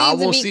 you y'all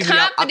need to be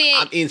confident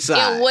I'm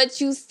inside. in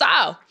what you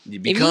saw. You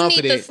be if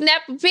confident. You need to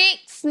snap a pic,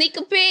 sneak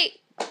a pic,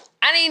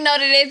 I didn't know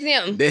that that's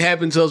him. That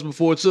happened to us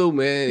before too,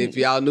 man. If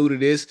y'all new to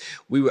this,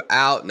 we were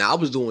out. Now I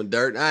was doing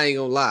dirt. I ain't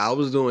gonna lie, I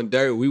was doing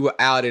dirt. We were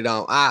out at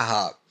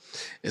IHOP,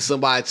 and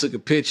somebody took a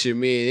picture of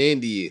me in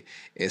India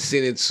and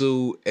sent it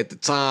to, at the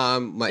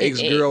time, my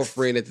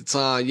ex-girlfriend at the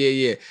time.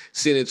 Yeah,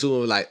 sent it to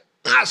him like,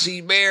 I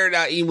see Barrett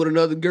out eating with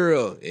another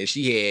girl, and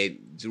she had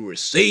the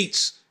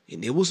receipts.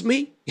 And it was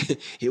me.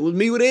 It was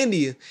me with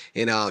India.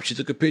 And she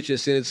took a picture and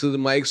sent it to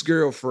my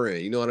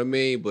ex-girlfriend. You know what I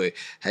mean? But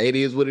hey, it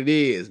is what it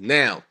is.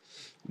 Now,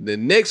 the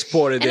next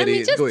part of that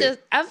is...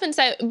 I've been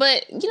saying,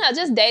 but,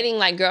 just dating,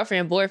 like,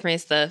 girlfriend,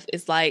 boyfriend stuff,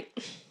 it's like...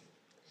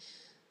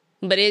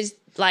 But it's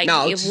Like,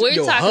 No, if we're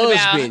your talking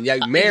husband, about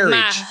like marriage.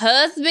 my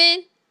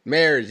husband,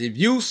 Marriage. If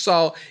you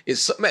saw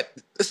it's something,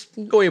 let's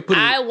go ahead and put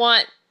it. I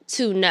want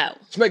to know.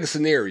 Let's make a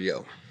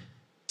scenario.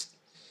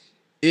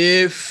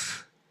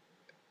 If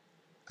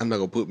I'm not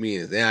gonna put me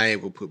in this, I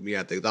ain't gonna put me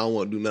out there. I don't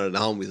want to do none of the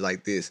homies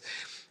like this.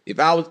 If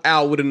I was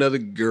out with another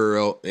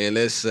girl, and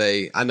let's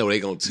say I know they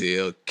gonna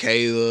tell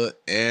Kayla,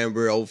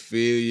 Amber,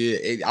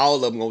 Ophelia, all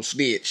of them gonna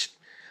snitch.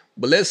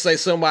 But let's say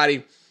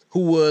somebody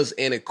who was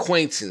an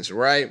acquaintance,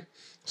 right?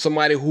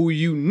 Somebody who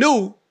you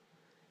knew,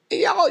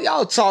 and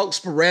y'all talk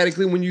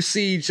sporadically when you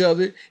see each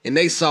other, and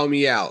they saw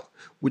me out.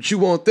 Would you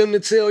want them to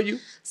tell you?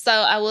 So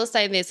I will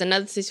say this: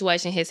 another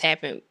situation has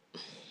happened.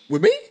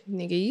 With me?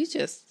 Nigga, you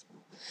just.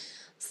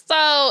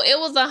 So it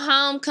was a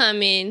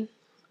homecoming.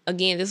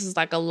 Again, this was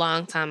like a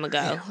long time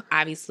ago.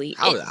 Obviously,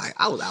 I was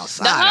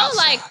outside. the whole outside.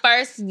 like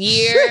first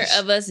year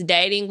of us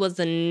dating was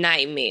a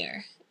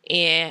nightmare,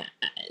 and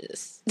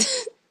so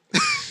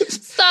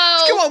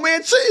Come on,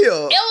 man,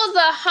 chill. it was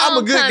a I'm a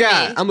homecoming. good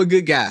guy. I'm a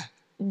good guy.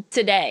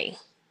 Today.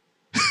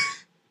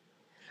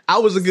 I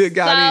was a good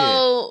guy then.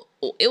 So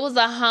it was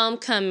a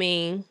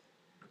homecoming,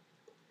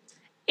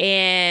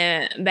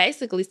 and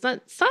basically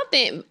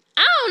something.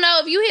 I don't know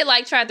if you had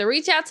like tried to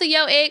reach out to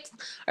your ex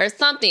or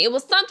something. It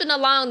was something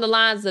along the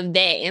lines of that,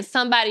 and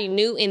somebody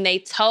knew, and they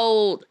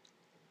told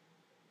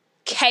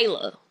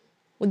Kayla,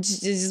 which is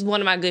just one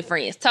of my good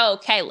friends.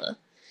 Told Kayla,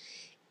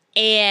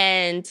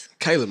 and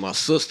Kayla, my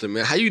sister,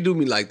 man. How you do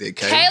me like that,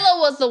 Kayla? Kayla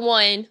was the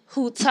one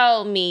who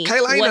told me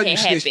Kayla, I ain't what know you had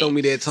snitched happened. on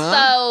me that time.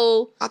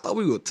 So I thought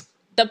we were.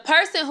 the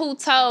person who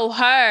told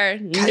her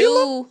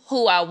knew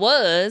who I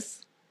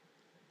was.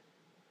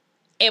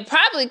 It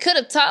probably could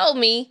have told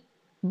me,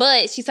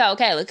 but she told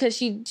Kayla because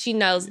she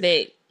knows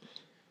that.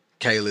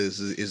 Kayla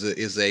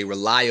is a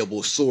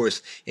reliable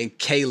source, and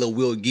Kayla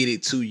will get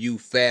it to you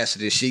faster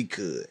than she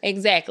could.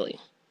 Exactly.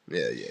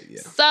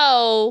 Yeah.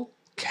 So,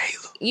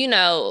 Kayla, you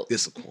know,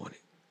 disappointed.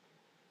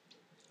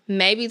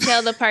 maybe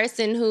tell the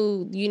person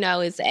who, you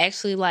know, is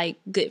actually like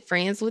good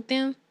friends with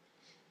them.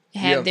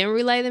 Have them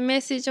relay the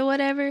message or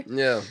whatever.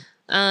 Yeah.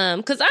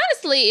 Because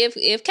honestly,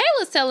 if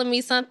Kayla's telling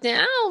me something,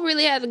 I don't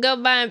really have to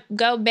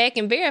go back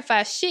and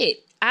verify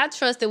shit. I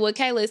trust that what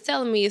Kayla is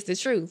telling me is the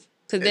truth.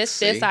 Because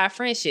that's our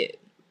friendship.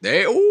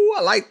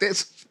 I like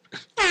this.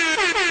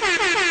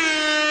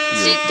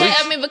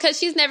 Because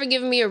she's never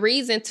given me a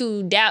reason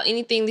to doubt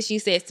anything that she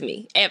says to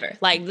me, ever.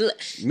 Like, Me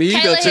Kayla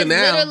either has till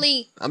now.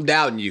 literally I'm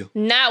doubting you.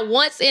 not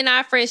once in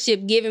our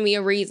friendship given me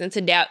a reason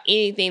to doubt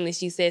anything that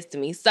she says to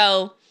me.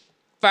 So,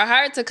 for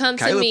her to come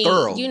to Kayla me,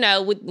 thorough. you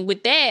know,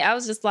 with that, I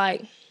was just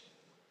like...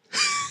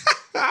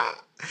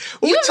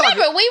 We You talking-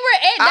 remember, we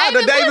were at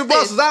the David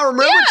Buster's. I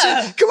remember.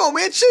 Yeah. Come on,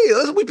 man,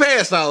 chill. We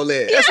passed all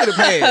that. That's in the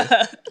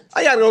past.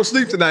 I gotta go to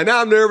sleep tonight.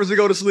 Now I'm nervous to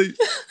go to sleep.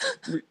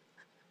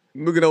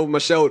 Looking over my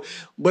shoulder.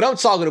 But I'm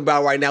talking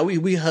about right now,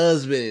 we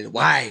husband and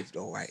wife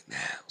though right now.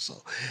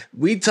 So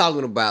we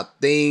talking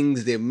about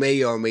things that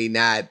may or may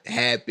not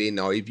happen,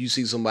 or if you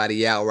see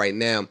somebody out right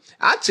now.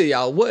 I tell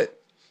y'all what,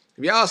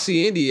 if y'all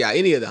see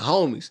any of the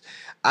homies,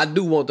 I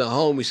do want the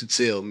homies to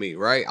tell me,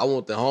 right? I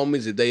want the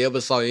homies, if they ever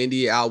saw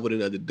India out with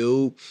another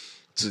dude,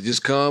 to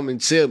just come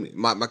and tell me,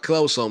 my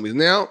close homies.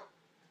 Now,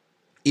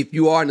 if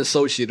you are an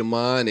associate of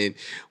mine and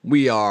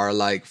we are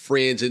like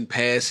friends in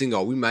passing,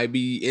 or we might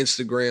be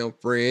Instagram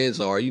friends,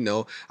 or, you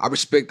know, I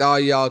respect all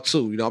y'all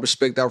too. You know, I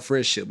respect our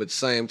friendship. At the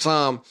same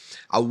time,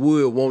 I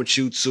would want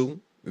you to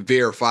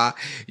verify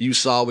you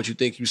saw what you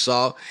think you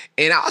saw.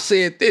 And I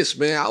said this,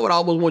 man, I would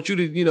almost want you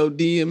to, you know,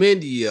 DM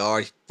India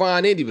or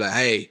find India, be like,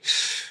 hey,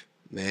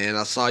 man,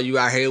 I saw you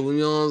out here, you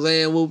know what I'm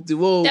saying?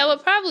 Whoop-de-whoop. That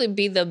would probably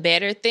be the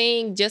better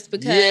thing, just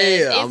because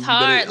Yeah, it's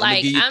hard.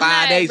 I'm give you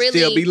 5 days to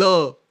still be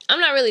loved. I'm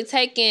not really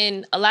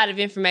taking a lot of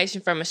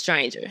information from a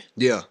stranger.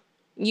 Yeah.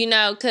 You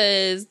know,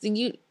 because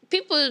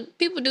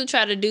people do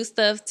try to do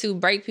stuff to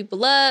break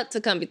people up, to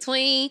come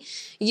between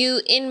you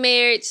in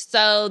marriage.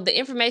 So the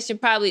information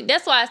probably,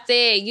 that's why I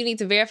said you need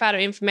to verify the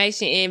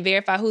information and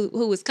verify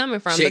who it's coming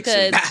from. Checks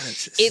and because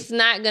balances. it's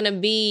not going to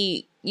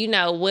be, you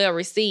know, well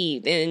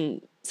received.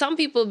 And some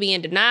people be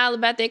in denial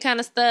about that kind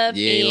of stuff.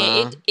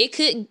 Yeah, and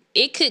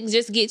it could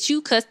just get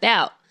you cussed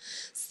out.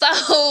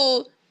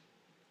 So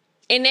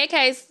in that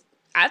case,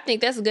 I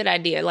think that's a good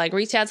idea. Like,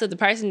 reach out to the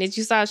person that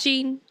you saw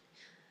cheating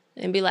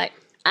and be like,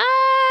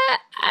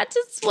 I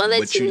just want to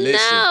let you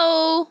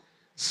know.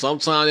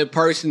 Sometimes that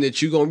person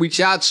that you're going to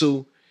reach out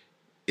to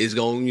is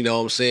going to, you know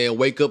what I'm saying,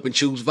 wake up and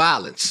choose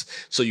violence.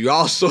 So you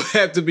also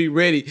have to be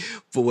ready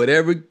for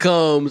whatever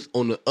comes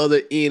on the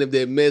other end of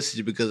that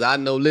message. Because I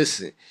know,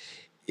 listen,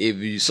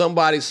 if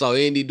somebody saw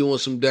Indy doing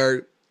some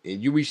dirt,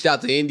 and you reached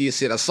out to Indy and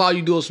said, I saw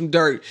you doing some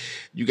dirt,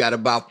 you got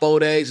about 4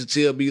 days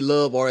until be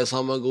love, or else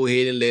I'm going to go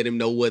ahead and let him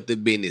know what the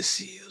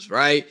business is,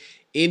 right?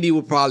 Indy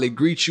will probably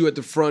greet you at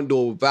the front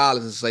door with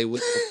violence and say, what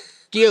the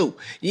fuck you?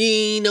 You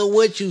ain't know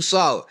what you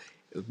saw.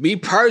 Me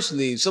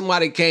personally, if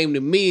somebody came to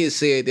me and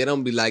said that, I'm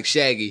going to be like,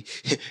 Shaggy,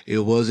 it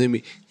wasn't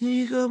me.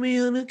 You got me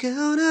on the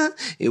counter.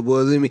 It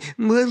wasn't me.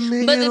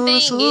 But the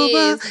thing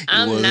is,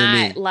 I'm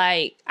not,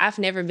 like, I've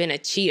never been a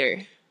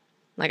cheater.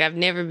 Like, I've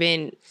never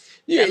been...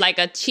 Yeah. Like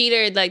a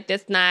cheater, like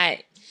that's not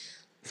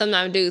something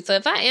I would do. So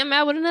if I am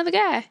out with another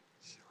guy,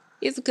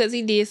 it's because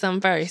he did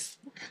something first.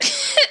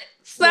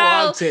 So Boy,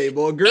 I'll tell you,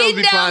 boy, girls it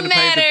be trying to don't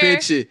paint the matter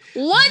picture.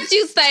 what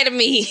you say to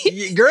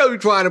me. Girls be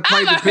trying to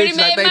paint the I've already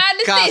picture like made they my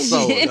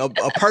Picasso, decision.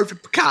 a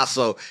perfect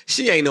Picasso.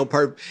 She ain't no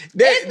perfect. I'm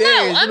not.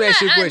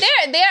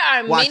 There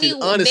There Watch are this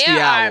honesty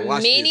hour.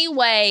 Watch many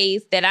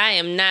ways that I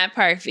am not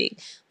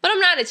perfect, but I'm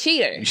not a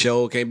cheater. You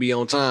sure can't be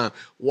on time.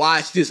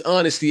 Watch this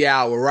honesty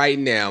hour right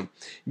now.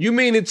 You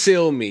mean to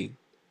tell me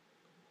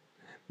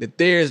that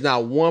there's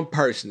not one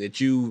person that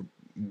you've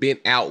been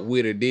out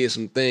with or did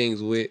some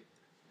things with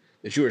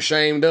that you're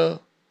ashamed of?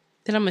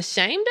 That I'm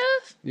ashamed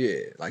of? Yeah,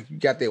 like you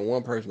got that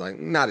one person like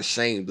not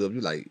ashamed of.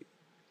 You like,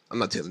 I'm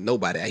not telling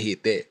nobody I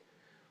hit that.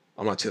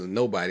 I'm not telling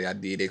nobody I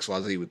did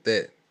XYZ with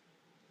that.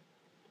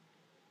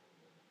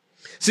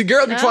 See,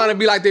 girls be trying to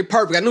be like they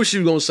perfect. I knew she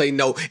was gonna say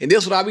no, and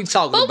that's what I be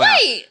talking But about.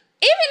 wait,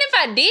 even if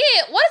I did,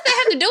 what does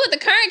that have to do with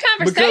the current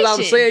conversation? Because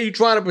I'm saying you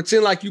trying to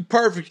pretend like you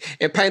perfect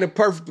and paint a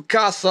perfect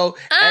Picasso,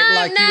 act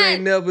like you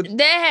ain't never.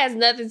 That has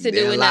nothing to do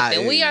Then with lie.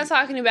 nothing. We are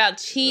talking about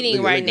cheating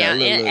Look, right look, now.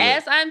 look, And look.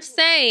 as I'm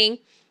saying,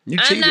 You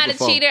I'm cheated not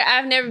before. a cheater.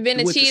 I've never been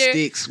a With the cheater.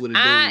 sticks with a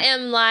I dude.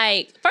 am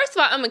like, first of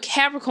all, I'm a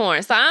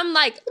Capricorn. So I'm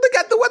like, What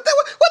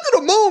do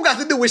the moon got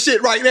to do with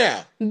shit right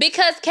now?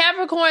 because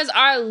Capricorns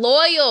are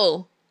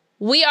loyal.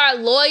 We are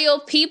loyal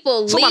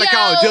people. Somebody Leos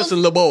call Justin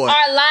LeBoy.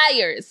 are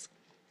liars.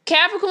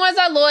 Capricorns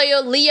are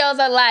loyal. Leos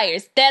are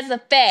liars. That's a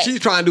fact.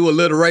 She's trying to do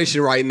alliteration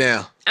right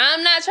now.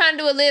 I'm not trying to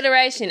do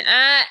alliteration.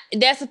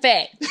 That's a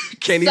fact.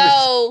 Can't even.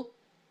 So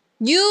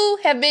you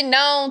have been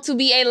known to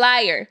be a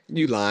liar.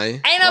 You lying?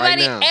 Ain't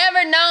nobody right now.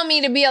 ever known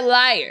me to be a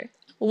liar.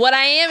 What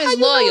I am How is you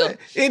know loyal. that?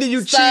 And then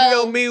you So- cheated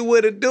on me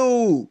with a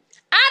dude.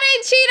 I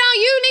didn't cheat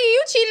on you, nigga.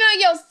 You cheated on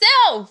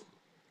yourself.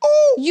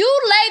 Ooh, You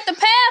laid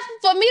the path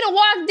for me to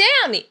walk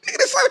down it.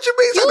 that's not what you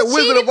mean. It's You like the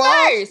Wizard cheated of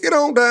Oz. first. Get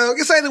on down.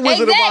 This ain't the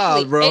Wizard of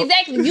Oz, bro.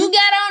 Exactly. You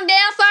got on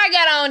down, so I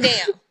got on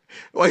down.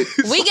 Wait,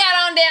 We got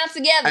on down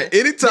together. Hey,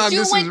 anytime But you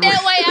this went is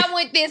that right. way, I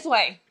went this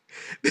way.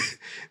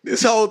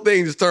 This whole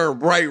thing just turned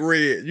bright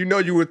red. You know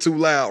you were too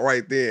loud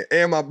right there.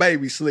 And my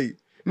baby sleep.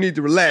 You need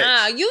to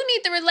relax. You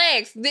need to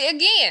relax.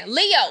 Again,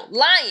 Leo,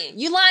 lying.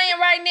 You lying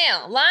right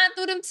now. Lying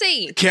through them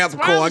teeth. Capricorn,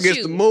 What's wrong I with guess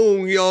you? the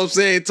moon, you know what I'm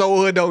saying,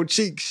 told her don't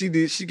cheat.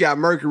 She got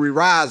Mercury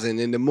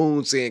rising and the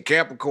moon saying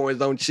Capricorns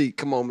don't cheat.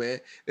 Come on, man.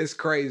 It's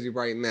crazy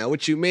right now.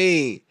 What you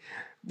mean?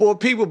 Boy,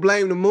 people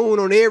blame the moon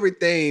on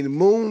everything. The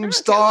moon, don't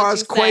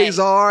stars, care what you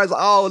say. quasars,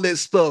 all that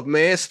stuff,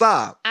 man.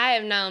 Stop. I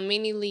have known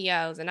many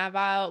Leos, and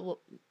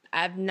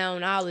I've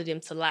known all of them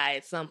to lie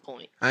at some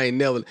point. I ain't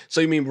never.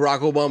 So you mean Barack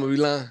Obama be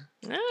lying?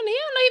 I don't know.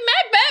 He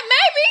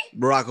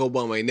maybe. Barack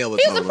Obama ain't never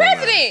He told was a her lie.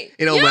 president.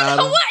 It don't You matter.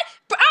 know what?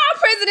 All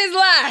presidents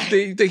lie.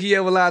 You think he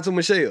ever lied to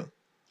Michelle?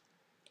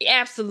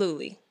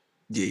 Absolutely.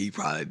 Yeah, he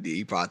probably did.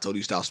 He probably told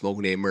you to stop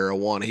smoking that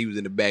marijuana. He was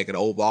in the back of the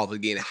Oval Office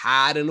getting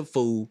high than a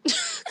fool.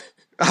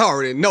 I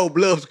already know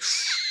blood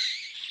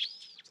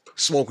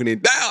smoking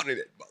it down in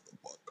that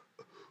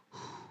motherfucker.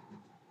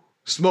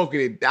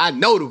 Smoking it. I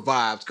know the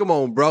vibes. Come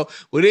on, bro.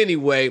 But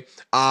anyway,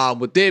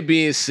 with that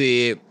being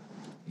said,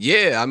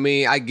 yeah, I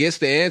mean, I guess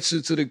the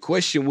answer to the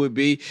question would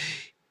be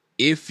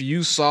if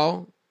you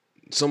saw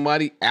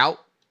somebody out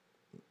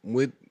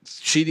with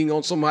cheating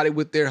on somebody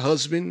with their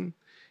husband,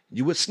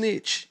 you would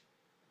snitch.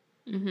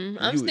 Mm-hmm.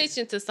 I'm You would-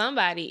 snitching to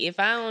somebody if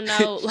I don't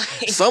know.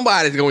 Like,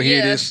 Somebody's gonna hear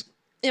Yeah. this.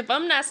 if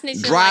I'm not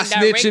snitching, Dry like,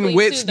 directly snitching,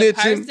 wet to the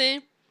snitching.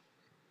 person,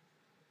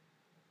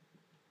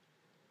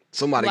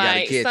 Somebody gotta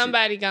like catch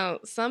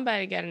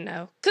somebody gotta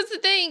know. Cause the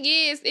thing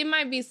is, it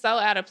might be so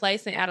out of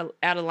place and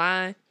out of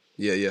line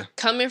it. Yeah.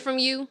 coming from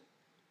you.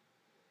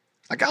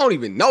 Like I don't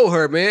even know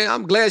her, man.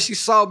 I'm glad she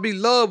saw Be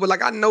Love, but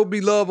like I know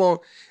Be Love on.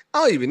 I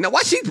don't even know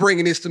why she's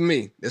bringing this to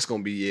me. That's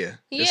gonna be yeah.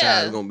 That's how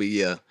Yeah. it's gonna be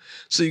yeah.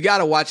 So you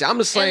gotta watch it. I'm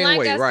the same And like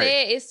way, I right?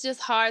 said, it's just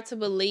hard to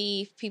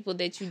believe people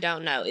that you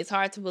don't know. It's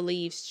hard to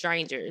believe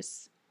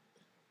strangers.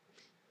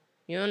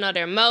 You don't know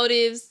their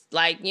motives,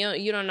 like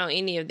you don't know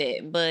any of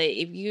that. But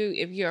if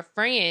you're a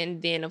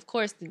friend, then of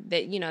course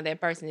that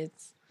that person is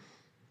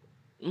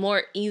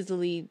more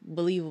easily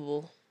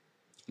believable.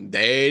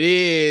 There it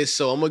is.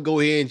 So I'm gonna go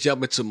ahead and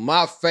jump into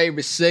my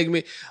favorite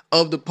segment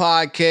of the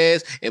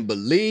podcast. And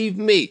believe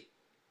me,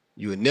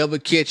 you will never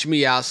catch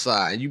me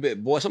outside. And you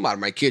bet, boy, somebody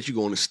might catch you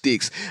going to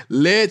sticks.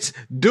 Let's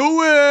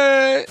do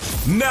it.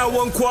 Now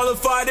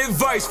unqualified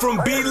advice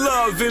from B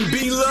Love and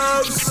B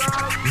Love's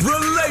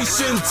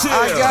relationship.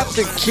 I got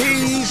the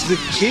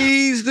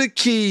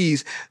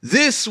keys.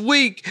 This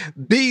week,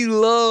 B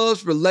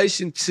Love's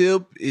relation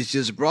tip is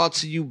just brought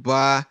to you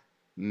by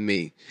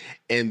me.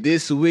 And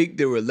this week,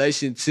 the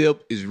relation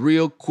tip is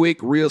real quick,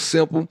 real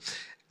simple.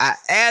 I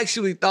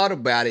actually thought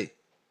about it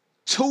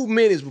 2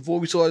 minutes before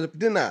we started.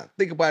 Didn't I?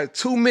 Think about it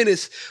 2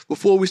 minutes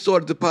before we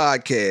started the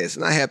podcast.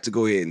 And I have to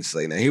go ahead and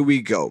say, now, here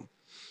we go.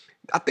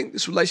 I think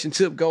this relation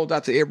tip goes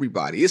out to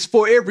everybody. It's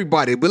for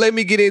everybody, but let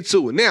me get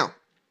into it. Now,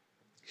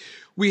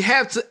 we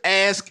have to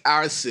ask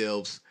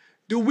ourselves,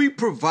 do we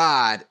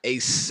provide a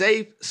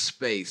safe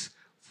space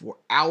for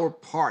our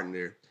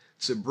partner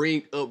to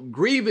bring up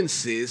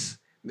grievances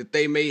that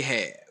they may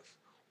have?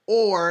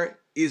 Or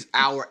is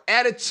our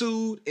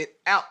attitude and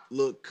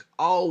outlook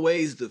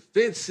always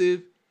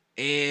defensive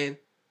and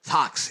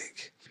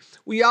toxic?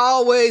 We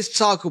always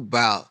talk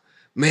about,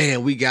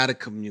 man, we got to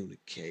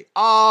communicate.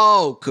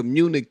 Oh,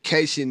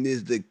 communication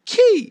is the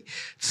key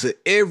to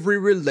every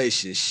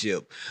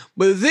relationship.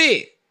 But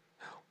then,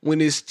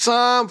 when it's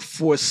time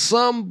for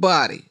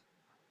somebody,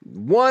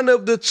 one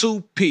of the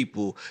two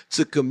people,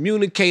 to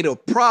communicate a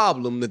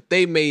problem that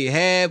they may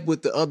have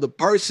with the other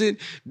person,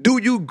 do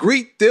you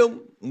greet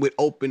them with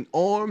open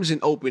arms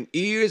and open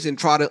ears and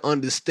try to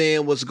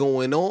understand what's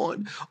going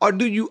on? Or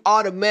do you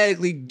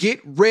automatically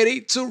get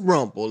ready to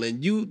rumble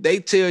and they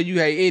tell you,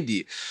 hey,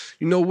 India,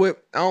 you know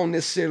what? I don't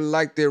necessarily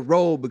like that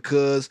role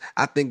because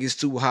I think it's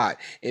too hot.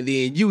 And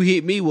then you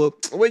hit me with,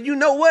 well, you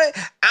know what?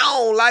 I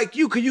don't like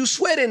you because you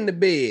sweat in the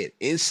bed.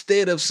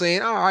 Instead of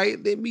saying, all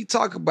right, let me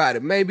talk about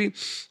it. Maybe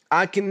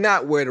I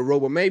cannot wear the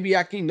robe, or maybe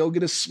I can,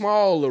 get a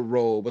smaller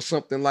robe or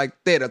something like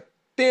that, a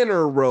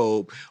thinner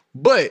robe.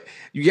 But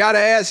you got to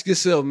ask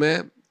yourself,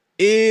 man,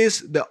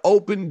 is the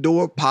open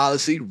door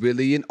policy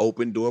really an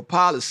open door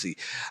policy?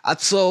 I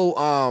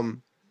told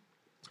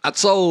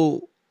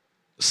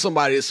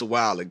somebody this a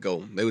while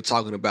ago. They were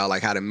talking about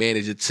like how to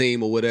manage a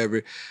team or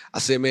whatever. I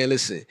said, man,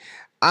 listen,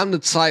 I'm the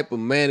type of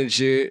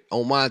manager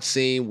on my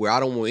team where I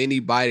don't want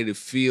anybody to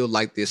feel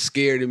like they're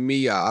scared of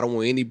me. I don't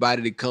want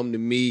anybody to come to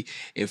me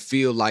and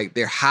feel like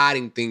they're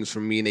hiding things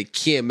from me and they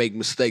can't make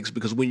mistakes,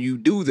 because when you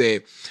do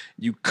that,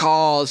 you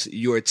cause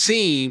your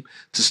team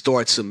to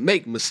start to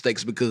make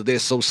mistakes because they're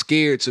so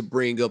scared to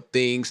bring up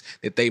things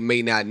that they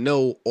may not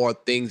know or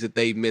things that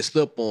they messed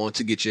up on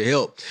to get your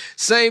help.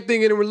 Same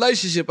thing in a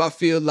relationship. I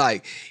feel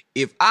like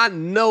if I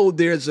know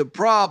there's a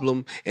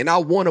problem and I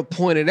want to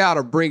point it out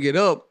or bring it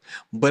up,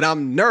 but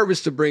I'm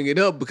nervous to bring it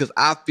up because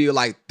I feel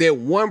like that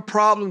one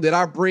problem that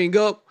I bring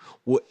up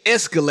will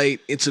escalate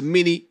into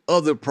many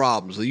other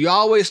problems. So you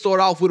always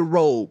start off with a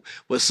robe,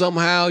 but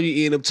somehow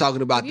you end up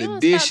talking about the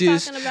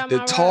dishes,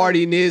 the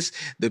tardiness,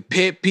 the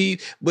pet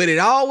peeve, but it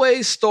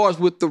always starts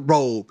with the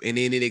robe and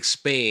then it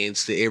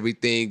expands to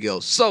everything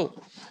else.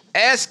 So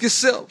ask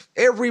yourself,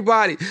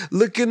 everybody,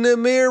 look in the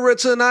mirror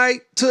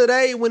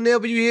today,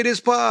 whenever you hear this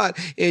pod,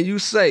 and you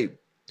say,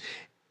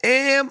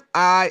 am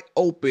I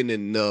open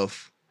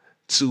enough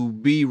to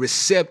be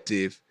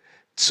receptive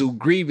to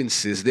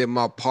grievances that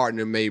my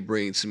partner may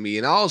bring to me?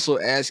 And also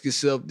ask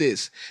yourself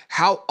this: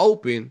 how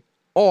open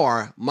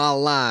are my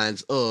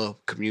lines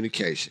of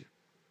communication?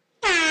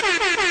 Come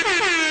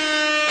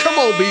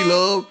on,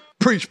 B-Love.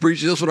 Preach.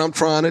 That's what I'm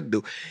trying to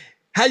do.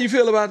 How you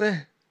feel about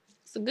that?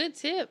 It's a good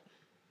tip.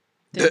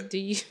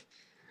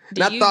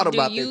 I thought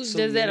about that.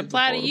 Does that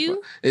apply to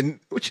you? And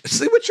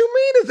see what you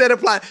mean? Does that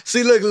apply?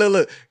 See,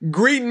 look.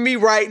 Greeting me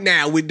right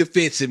now with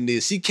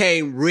defensiveness. She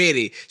came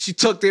ready. She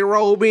tucked that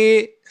robe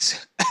in.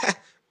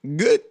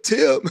 Good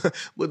tip.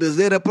 But does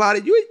that apply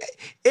to you?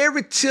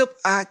 Every tip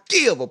I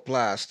give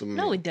applies to me.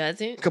 No, it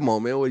doesn't. Come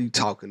on, man. What are you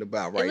talking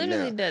about right now? It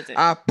literally doesn't.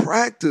 I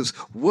practice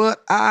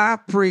what I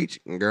preach,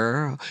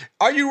 girl.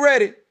 Are you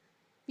ready?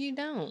 You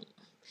don't.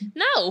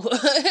 No. I'm not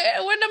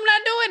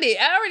doing it.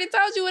 I already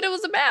told you what it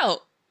was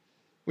about.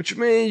 What you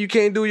mean? You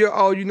can't do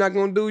you're not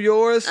going to do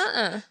yours?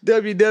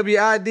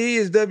 WWID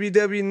is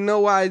WW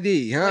no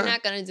ID, huh? We're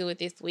not going to do it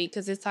this week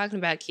because it's talking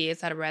about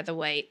kids. I'd rather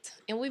wait.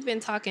 And we've been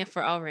talking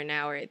for over an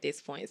hour at this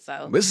point,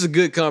 so. This is a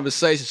good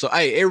conversation. So,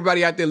 hey,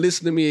 everybody out there,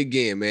 listen to me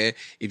again, man.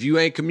 If you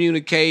ain't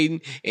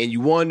communicating and you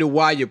wonder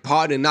why your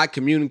partner not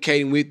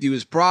communicating with you,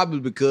 it's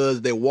probably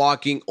because they're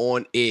walking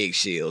on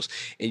eggshells.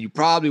 And you're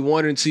probably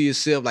wondering to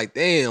yourself, like,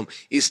 damn,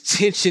 it's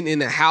tension in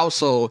the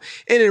household.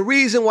 And the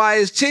reason why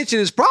it's tension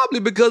is probably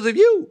because of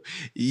you.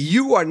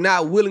 You are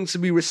not willing to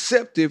be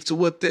receptive to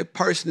what that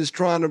person is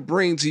trying to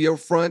bring to your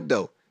front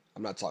door.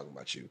 I'm not talking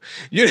about you.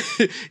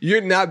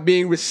 You're not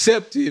being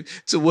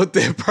receptive to what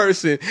that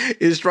person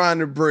is trying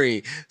to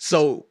bring.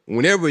 So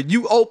whenever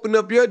you open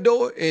up your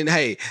door and,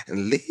 hey,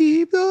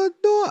 leave the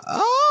door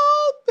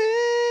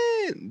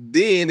open,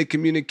 then the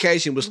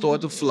communication will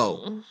start to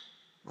flow.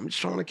 I'm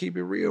just trying to keep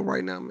it real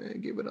right now, man.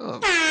 Give it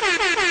up.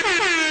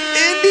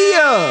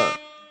 India,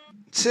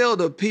 tell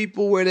the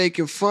people where they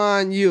can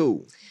find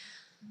you.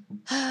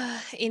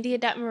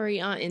 India.Marie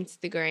on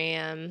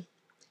Instagram.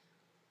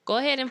 Go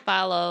ahead and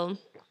follow.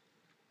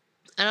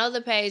 I know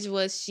the page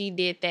was She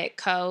Did That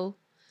Co.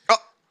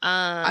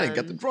 I didn't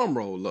get the drum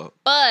roll up.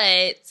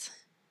 But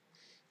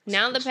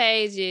now the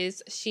page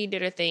is She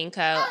Did Her Thing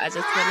Co. I just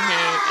went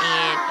ahead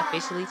and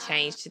officially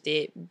changed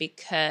it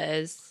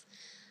because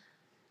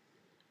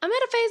I'm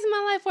at a phase in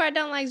my life where I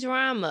don't like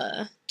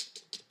drama.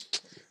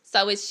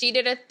 So it's She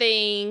Did Her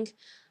Thing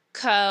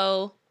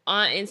Co.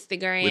 on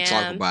Instagram. We'll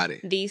talk about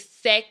it. The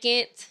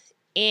second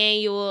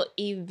annual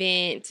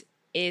event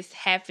is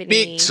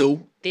happening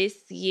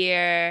this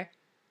year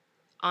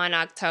on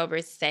October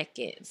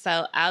 2nd.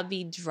 So I'll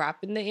be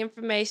dropping the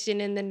information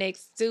in the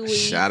next 2 weeks.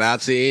 Shout out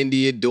to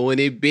India doing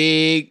it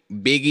big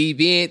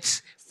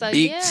events. So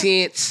Big yeah,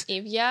 tents.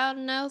 if y'all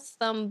know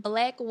some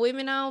black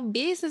women-owned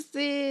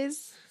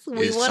businesses,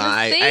 we It's want to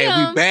time. see Hey,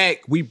 them.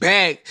 we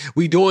back.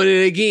 We doing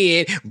it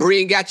again.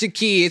 Bring out your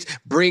kids.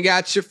 Bring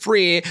out your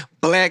friend.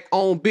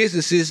 Black-owned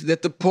businesses.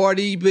 Let the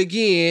party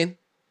begin.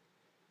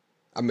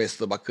 I messed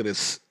up. I could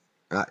have.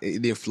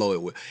 It didn't flow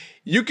it well.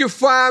 You can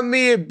find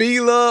me at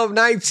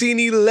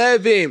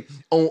BLove1911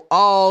 on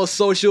all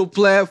social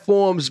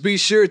platforms. Be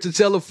sure to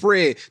tell a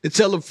friend, to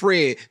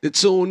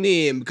tune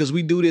in, because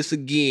we do this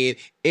again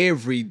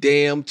every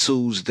damn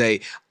Tuesday.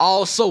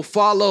 Also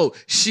follow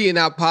She and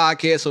I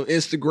Podcast on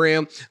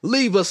Instagram.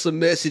 Leave us a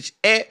message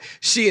at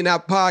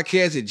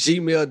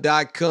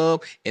sheandipodcast@gmail.com.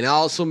 And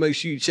also make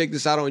sure you check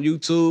this out on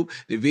YouTube.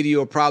 The video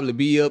will probably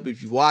be up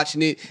if you're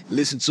watching it.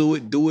 Listen to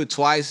it. Do it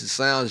twice. It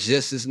sounds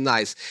just as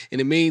nice. In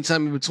the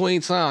meantime, in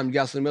between time, you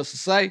got something else to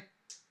say?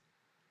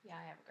 Y'all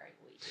have a great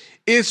week.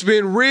 It's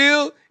been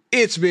real.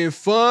 It's been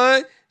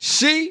fun.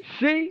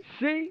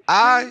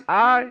 I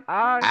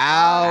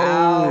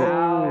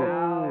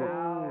out.